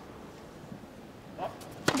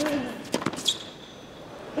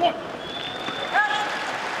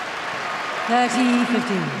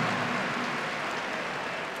 30-15.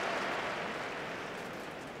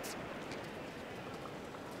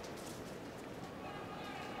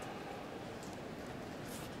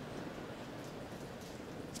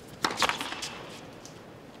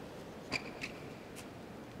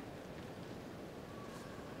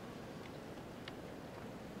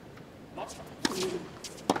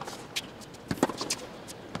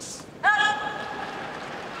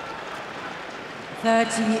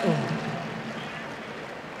 30-all.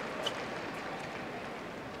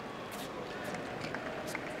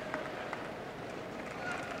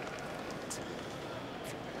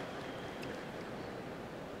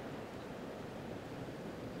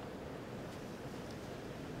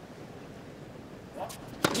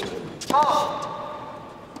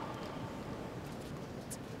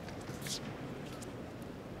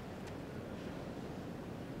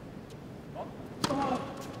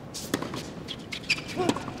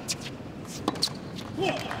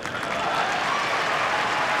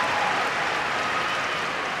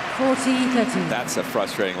 That's a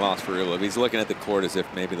frustrating loss for Rublev. He's looking at the court as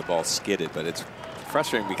if maybe the ball skidded, but it's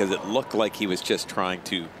frustrating because it looked like he was just trying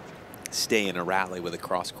to stay in a rally with a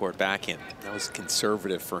cross-court backhand. That was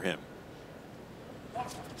conservative for him.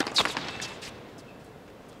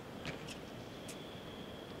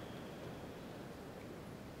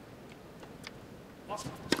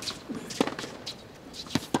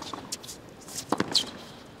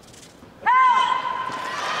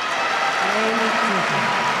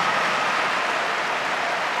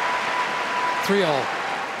 All.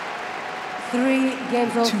 3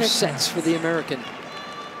 games all 2 sets for the American.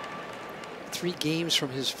 3 games from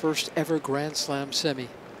his first ever Grand Slam semi.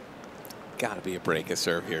 Got to be a break of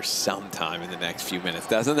serve here sometime in the next few minutes,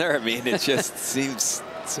 doesn't there? I mean, it just seems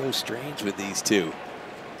so strange with these two.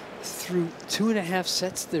 Through 2.5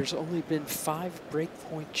 sets, there's only been 5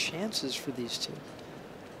 breakpoint chances for these two.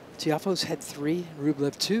 Tiafoe's had 3 and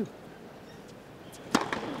Rublev 2.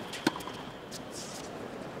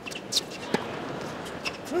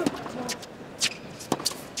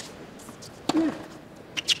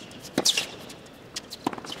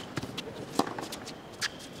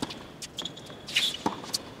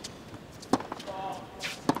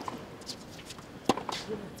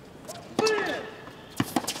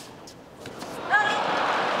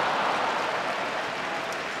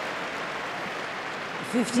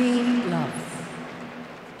 Love.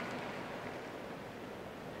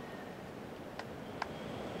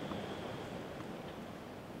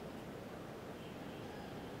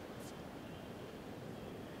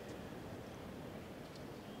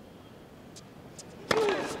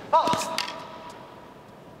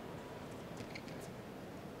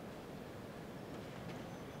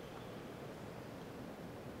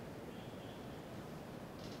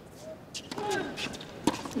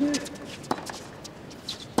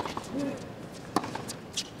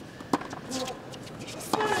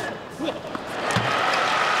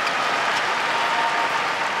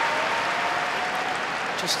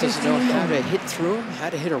 Doesn't know how to hit through him, how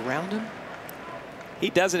to hit around him. He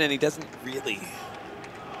doesn't, and he doesn't really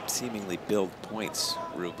seemingly build points,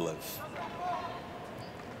 Rublev.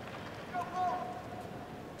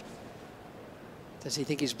 Does he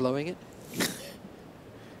think he's blowing it?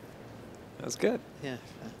 That was good. Yeah.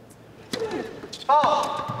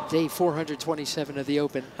 Day 427 of the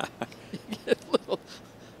Open. a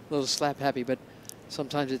little slap happy, but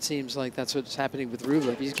sometimes it seems like that's what's happening with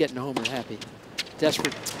Rublev. He's getting home and happy.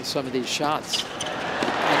 Desperate with some of these shots. And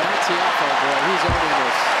that's Tiafoe, boy, he's owning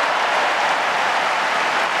this.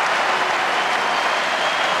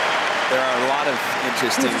 There are a lot of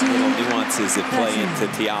interesting little nuances that play into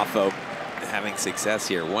Tiafoe having success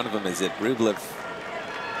here. One of them is that Rublev,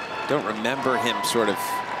 don't remember him sort of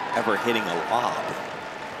ever hitting a lob.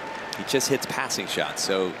 He just hits passing shots.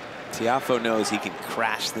 So Tiafoe knows he can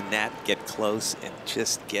crash the net, get close, and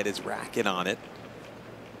just get his racket on it.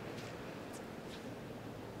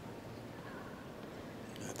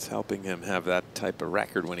 It's helping him have that type of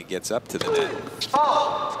record when he gets up to the net.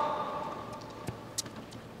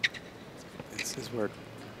 This is where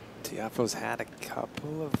Tiafoe's had a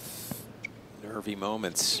couple of nervy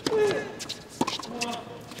moments.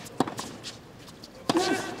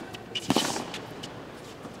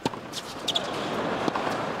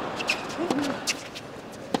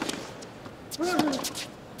 8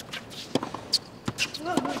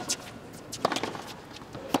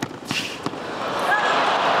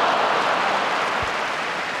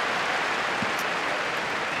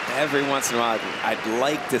 Every once in a while, I'd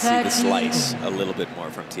like to see the slice a little bit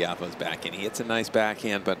more from Tiafoe's backhand. He hits a nice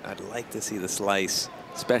backhand, but I'd like to see the slice,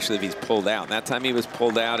 especially if he's pulled out. And that time he was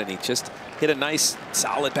pulled out, and he just hit a nice,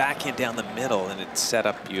 solid backhand down the middle, and it set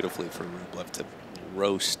up beautifully for Rublev to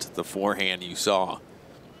roast the forehand you saw.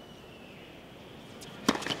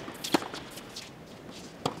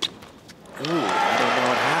 Ooh, I don't know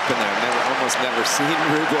what happened there. I've almost never seen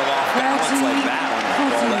Rublev off balance like that on a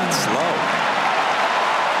ball that slow.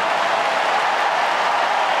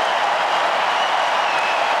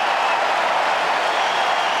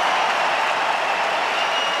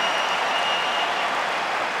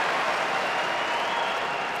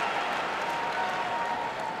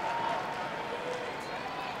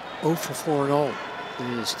 0 for 4 and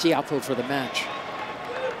 0 is Tiafoe for the match.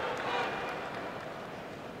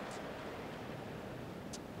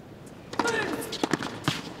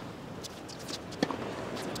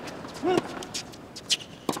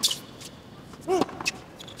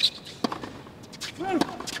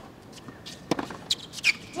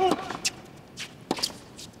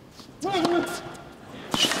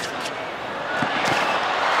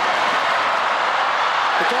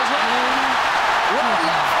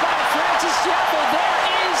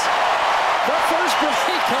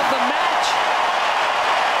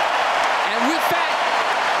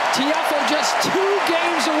 Tiafoe just 2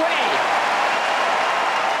 games away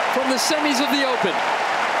from the semis of the Open.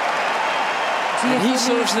 And he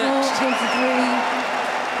serves next. Game to 3.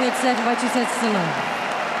 Third set by 2 sets to 0.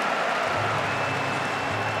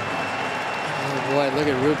 Oh boy, look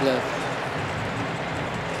at Rublev.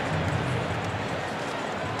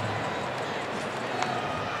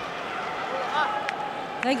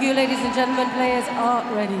 Thank you, ladies and gentlemen. Players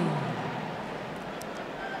are ready.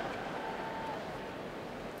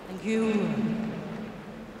 Thank you.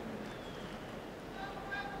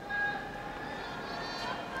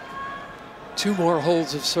 Two more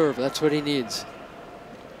holds of serve. That's what he needs.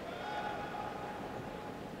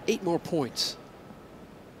 8 more points.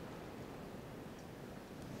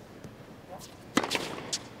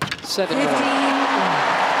 Seven more.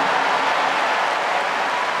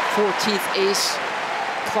 14th ace.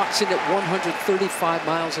 Clocks in at 135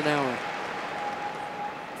 miles an hour.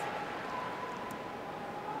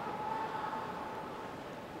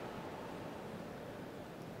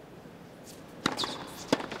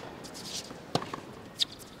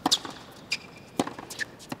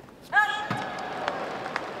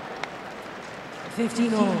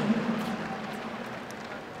 all.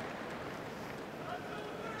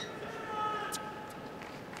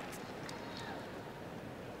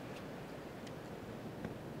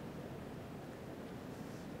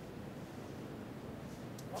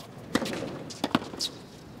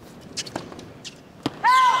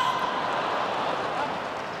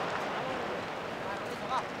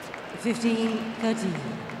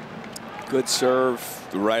 Good serve,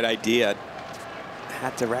 the right idea.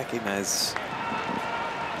 Had to recognize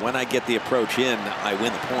when I get the approach in, I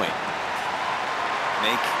win the point.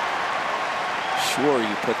 Make sure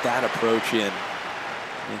you put that approach in.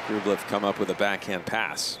 Make Rublev come up with a backhand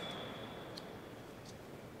pass.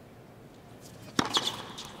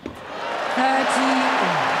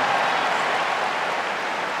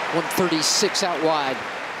 136 out wide.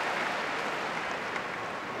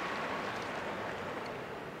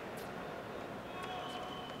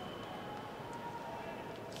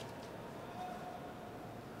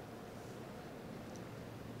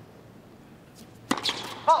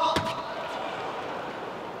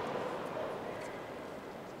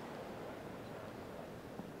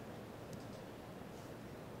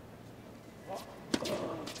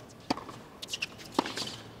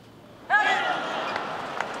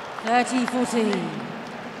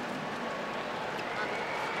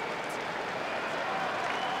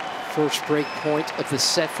 First break point of the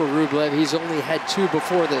set for Rublev. He's only had 2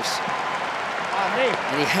 before this.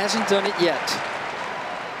 And he hasn't done it yet.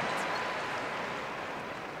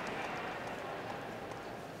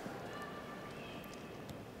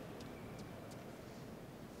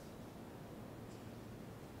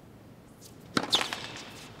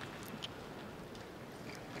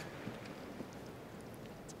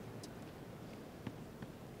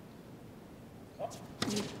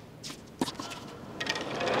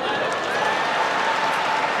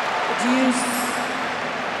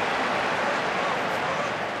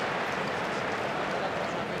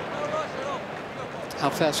 How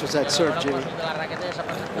fast was that serve, Jimmy?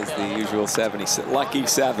 That was the usual 70, lucky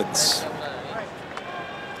 7s.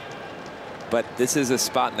 But this is a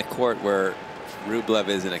spot in the court where Rublev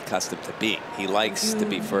isn't accustomed to being. He likes to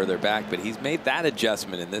be further back, but he's made that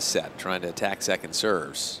adjustment in this set, trying to attack second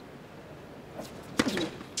serves.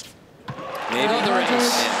 Maybe, Another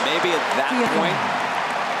ace. and maybe at that point,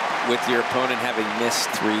 with your opponent having missed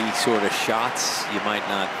 3 sort of shots, you might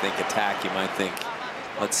not think attack. You might think,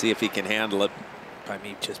 let's see if he can handle it by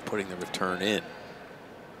me just putting the return in.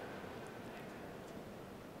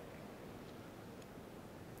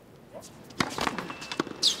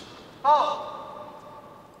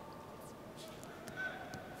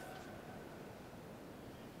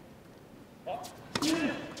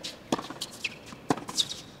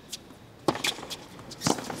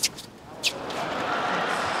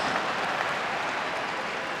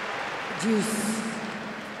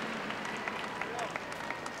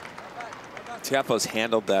 Tiafoe's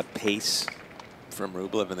handled that pace from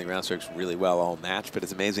Rublev in the ground strokes really well all match, but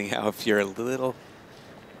it's amazing how if you're a little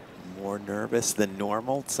more nervous than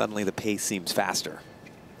normal, suddenly the pace seems faster.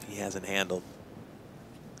 He hasn't handled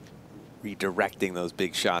redirecting those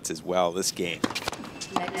big shots as well this game.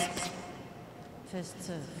 Next. First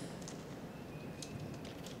serve.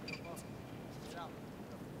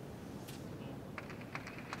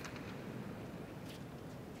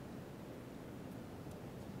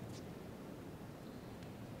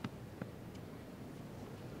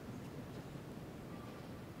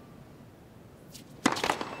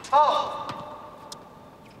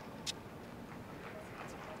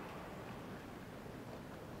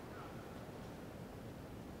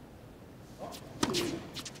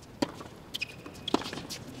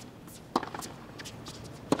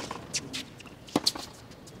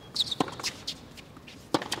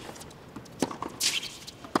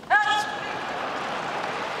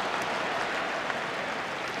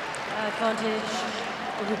 Advantage,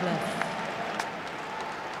 Rublev.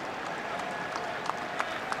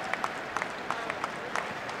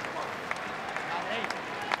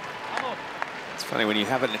 It's funny when you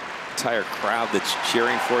have an entire crowd that's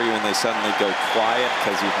cheering for you and they suddenly go quiet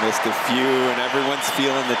because you've missed a few and everyone's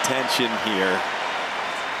feeling the tension here.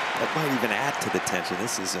 That might even add to the tension.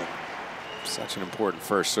 This is such an important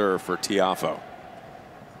first serve for Tiafoe.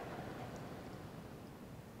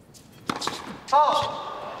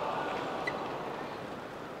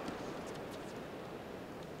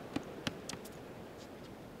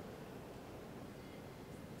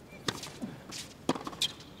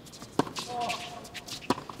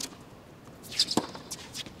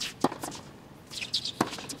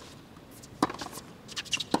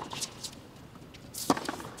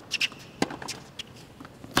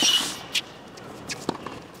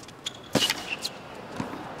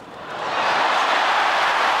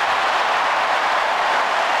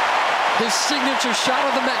 His signature shot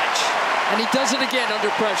of the match, and he does it again under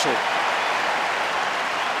pressure.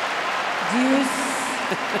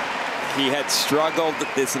 He had struggled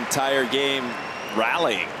this entire game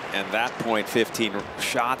rallying, and that point 15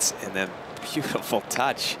 shots and then beautiful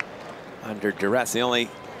touch under duress. The only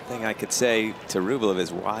thing I could say to Rublev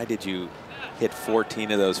is, why did you hit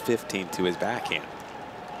 14 of those 15 to his backhand?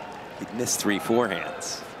 He'd missed 3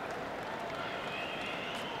 forehands.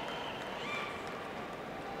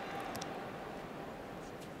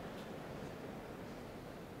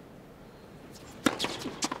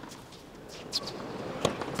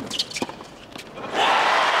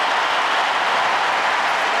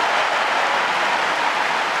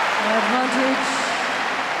 Advantage,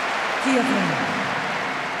 Tiafoe.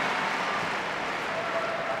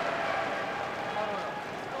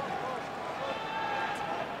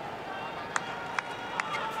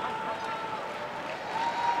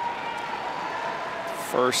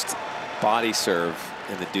 First body serve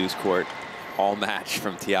in the deuce court all match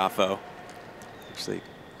from Tiafoe. Actually,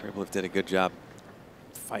 Rublev did a good job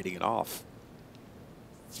fighting it off.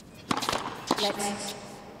 Next.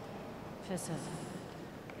 First serve.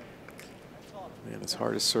 Man, his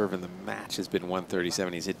hardest serve in the match has been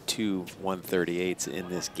 137. He's hit 2 138s in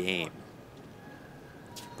this game.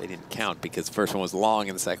 They didn't count because the first one was long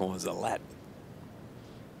and the second one was a let.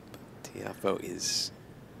 But Tiafoe is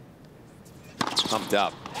pumped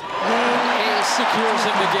up. Ace secures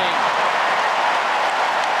him the game.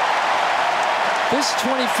 This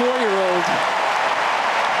 24-year-old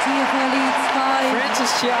Tiafoe leads by Frances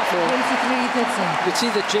Tiafoe. 23-13. You see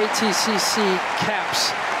the JTCC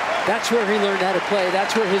caps. That's where he learned how to play.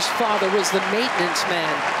 That's where his father was the maintenance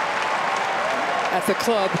man at the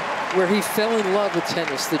club where he fell in love with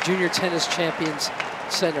tennis, the Junior Tennis Champions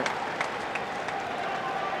Center.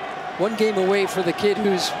 One game away for the kid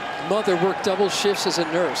whose mother worked double shifts as a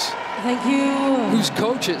nurse. Thank you. Whose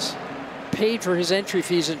coaches paid for his entry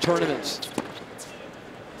fees in tournaments.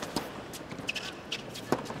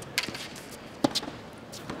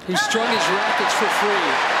 Who strung his rackets for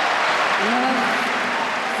free.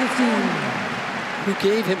 15. Who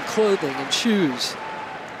gave him clothing and shoes.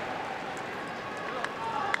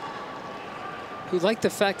 who liked the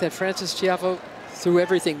fact that Frances Tiafoe, through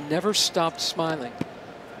everything, never stopped smiling.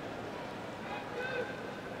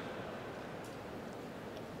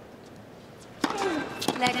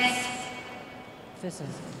 This is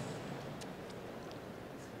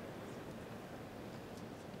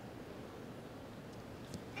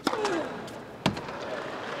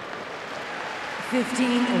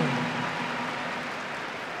 15-all.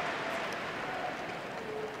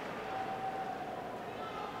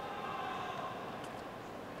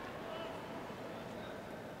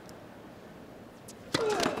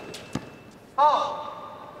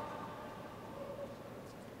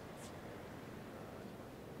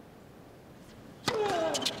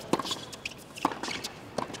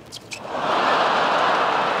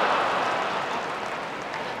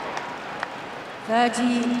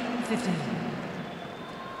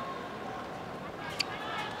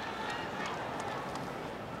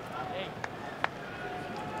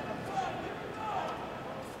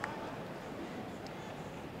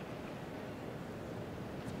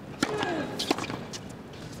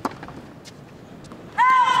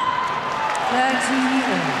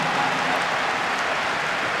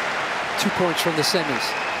 Points from the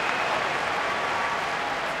semis.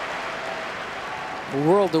 A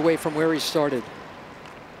world away from where he started.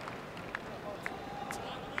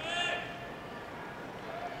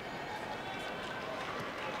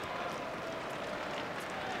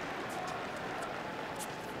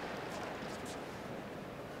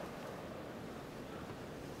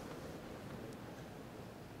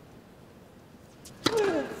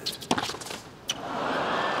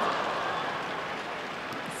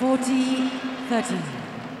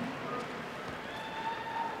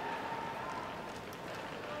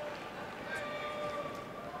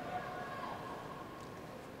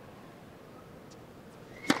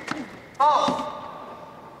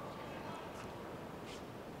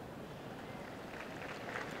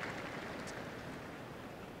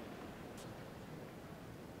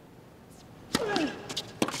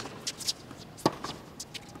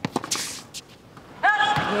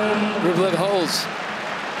 Rublev holds.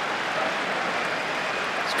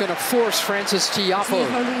 It's going to force Frances Tiafoe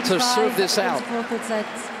to serve this out.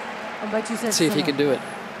 See if he can do it.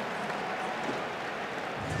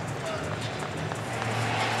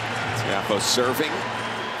 Tiafoe serving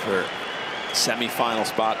for semi-final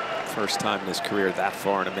spot. First time in his career that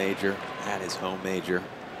far in a major, at his home major.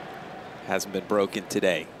 Hasn't been broken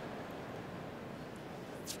today.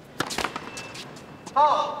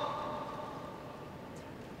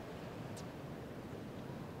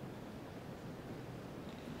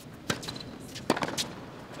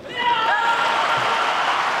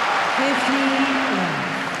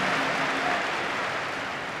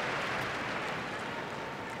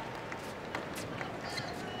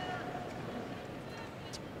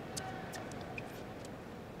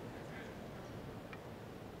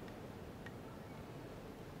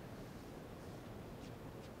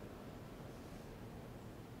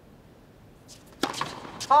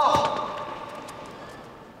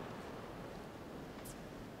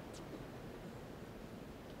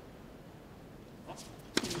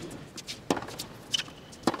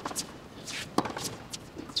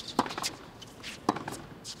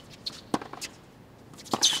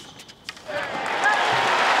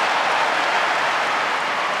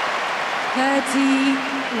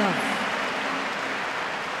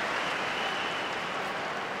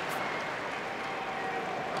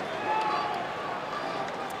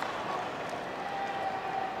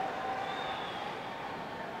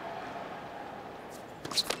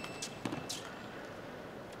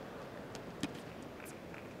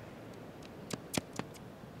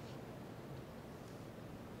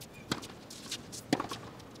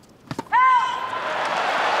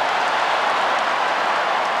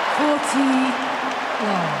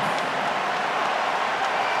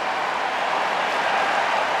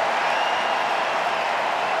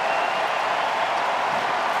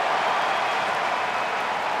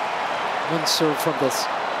 One serve from the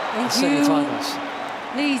semifinals.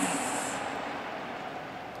 Please.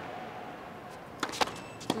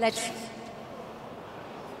 Let's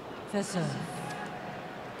first serve.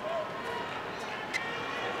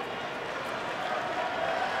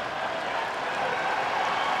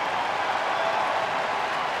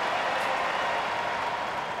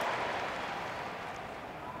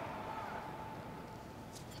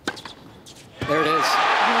 There it is.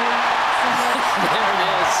 There it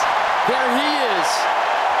is. There he is.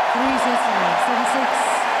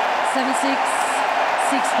 7-6,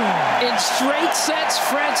 6-4. In straight sets,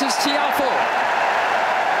 Frances Tiafoe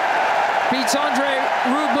beats Andrey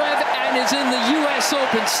Rublev and is in the US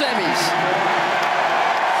Open semis.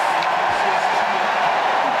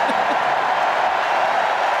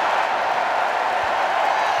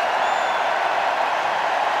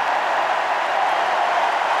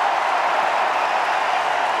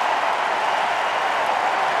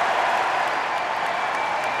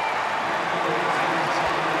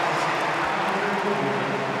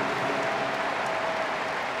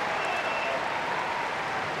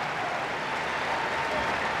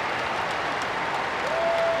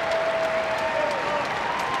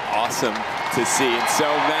 awesome to see in so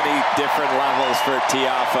many different levels for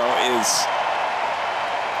Tiafoe is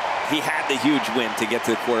he had the huge win to get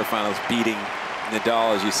to the quarterfinals, beating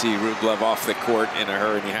Nadal. As you see Rublev off the court in a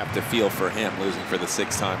hurry, and you have to feel for him losing for the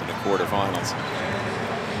 6th time in the quarterfinals.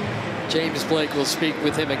 James Blake will speak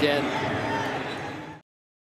with him again